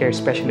taking care,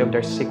 especially of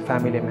their sick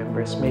family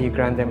members. May you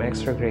grant them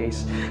extra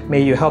grace.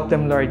 May you help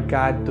them, Lord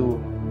God, to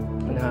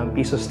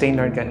be sustained,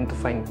 Lord God, and to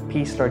find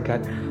peace, Lord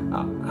God,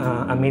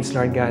 amidst,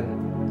 Lord God,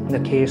 the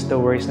chaos, the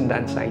worries, and the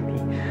anxiety.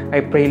 I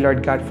pray,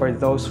 Lord God, for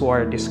those who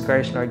are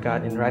discouraged, Lord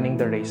God, in running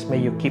the race. May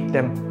you keep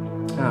them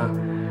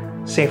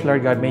safe,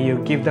 Lord God. May you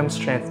give them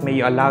strength. May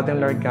you allow them,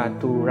 Lord God,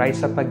 to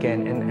rise up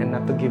again and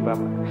not to give up.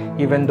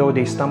 Even though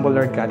they stumble,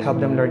 Lord God, help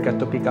them, Lord God,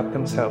 to pick up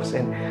themselves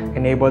and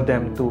enable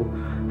them to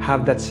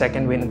have that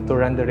second wind to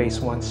run the race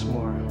once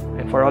more.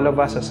 And for all of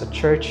us as a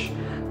church,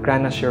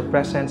 grant us your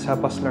presence.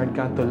 Help us, Lord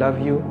God, to love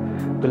you,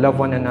 to love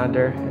one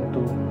another,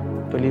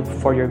 and to live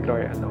for your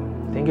glory alone.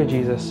 Thank you,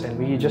 Jesus, and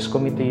we just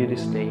commit to you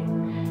this day.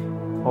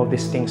 All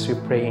these things we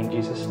pray in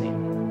Jesus'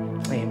 name.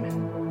 Amen.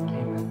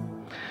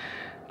 Amen.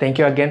 Thank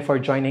you again for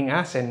joining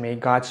us, and may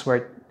God's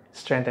word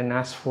strengthen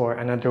us for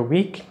another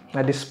week.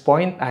 At this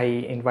point, I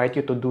invite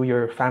you to do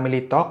your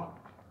family talk.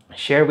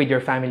 Share with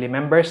your family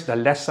members the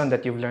lesson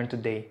that you've learned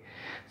today.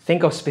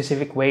 Think of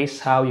specific ways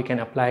how you can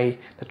apply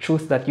the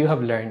truth that you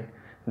have learned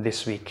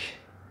this week.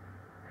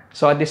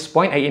 So at this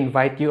point, I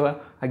invite you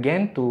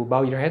again to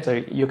bow your heads, or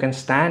you can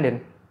stand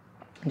and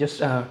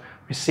just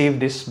receive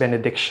this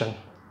benediction.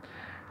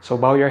 So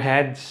bow your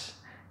heads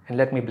and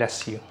let me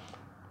bless you.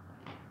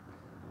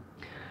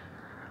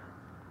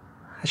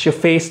 As you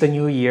face the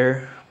new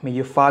year, may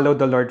you follow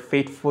the Lord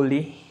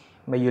faithfully.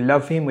 May you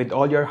love Him with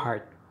all your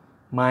heart,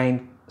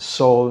 mind,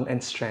 soul,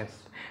 and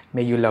strength.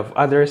 May you love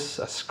others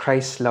as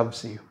Christ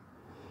loves you.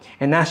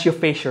 And as you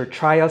face your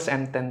trials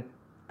and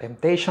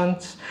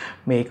temptations,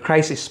 may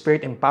Christ's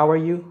Spirit empower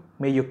you.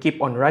 May you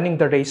keep on running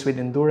the race with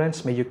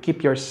endurance. May you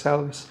keep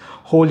yourselves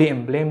holy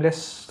and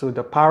blameless through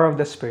the power of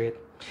the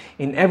Spirit.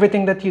 In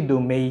everything that you do,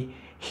 may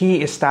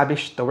He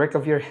establish the work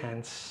of your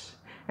hands,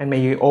 and may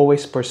you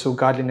always pursue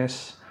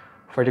godliness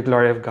for the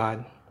glory of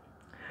God.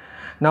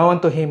 Now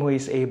unto Him who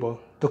is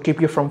able to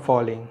keep you from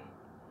falling,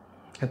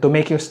 and to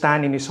make you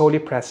stand in His holy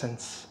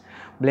presence,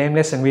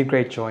 blameless and with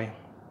great joy.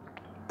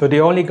 To the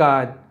only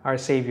God, our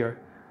Savior,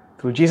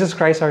 through Jesus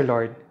Christ our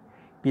Lord,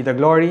 be the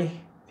glory,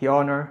 the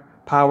honor,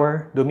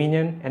 power,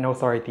 dominion, and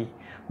authority,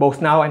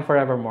 both now and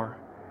forevermore.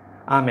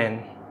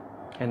 Amen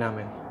and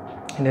amen.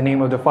 In the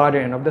name of the Father,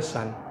 and of the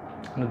Son,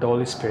 and of the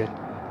Holy Spirit.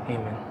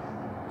 Amen.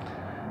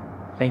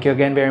 Thank you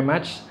again very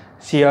much.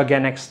 See you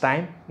again next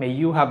time. May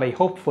you have a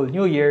hopeful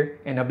new year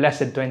and a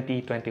blessed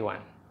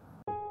 2021.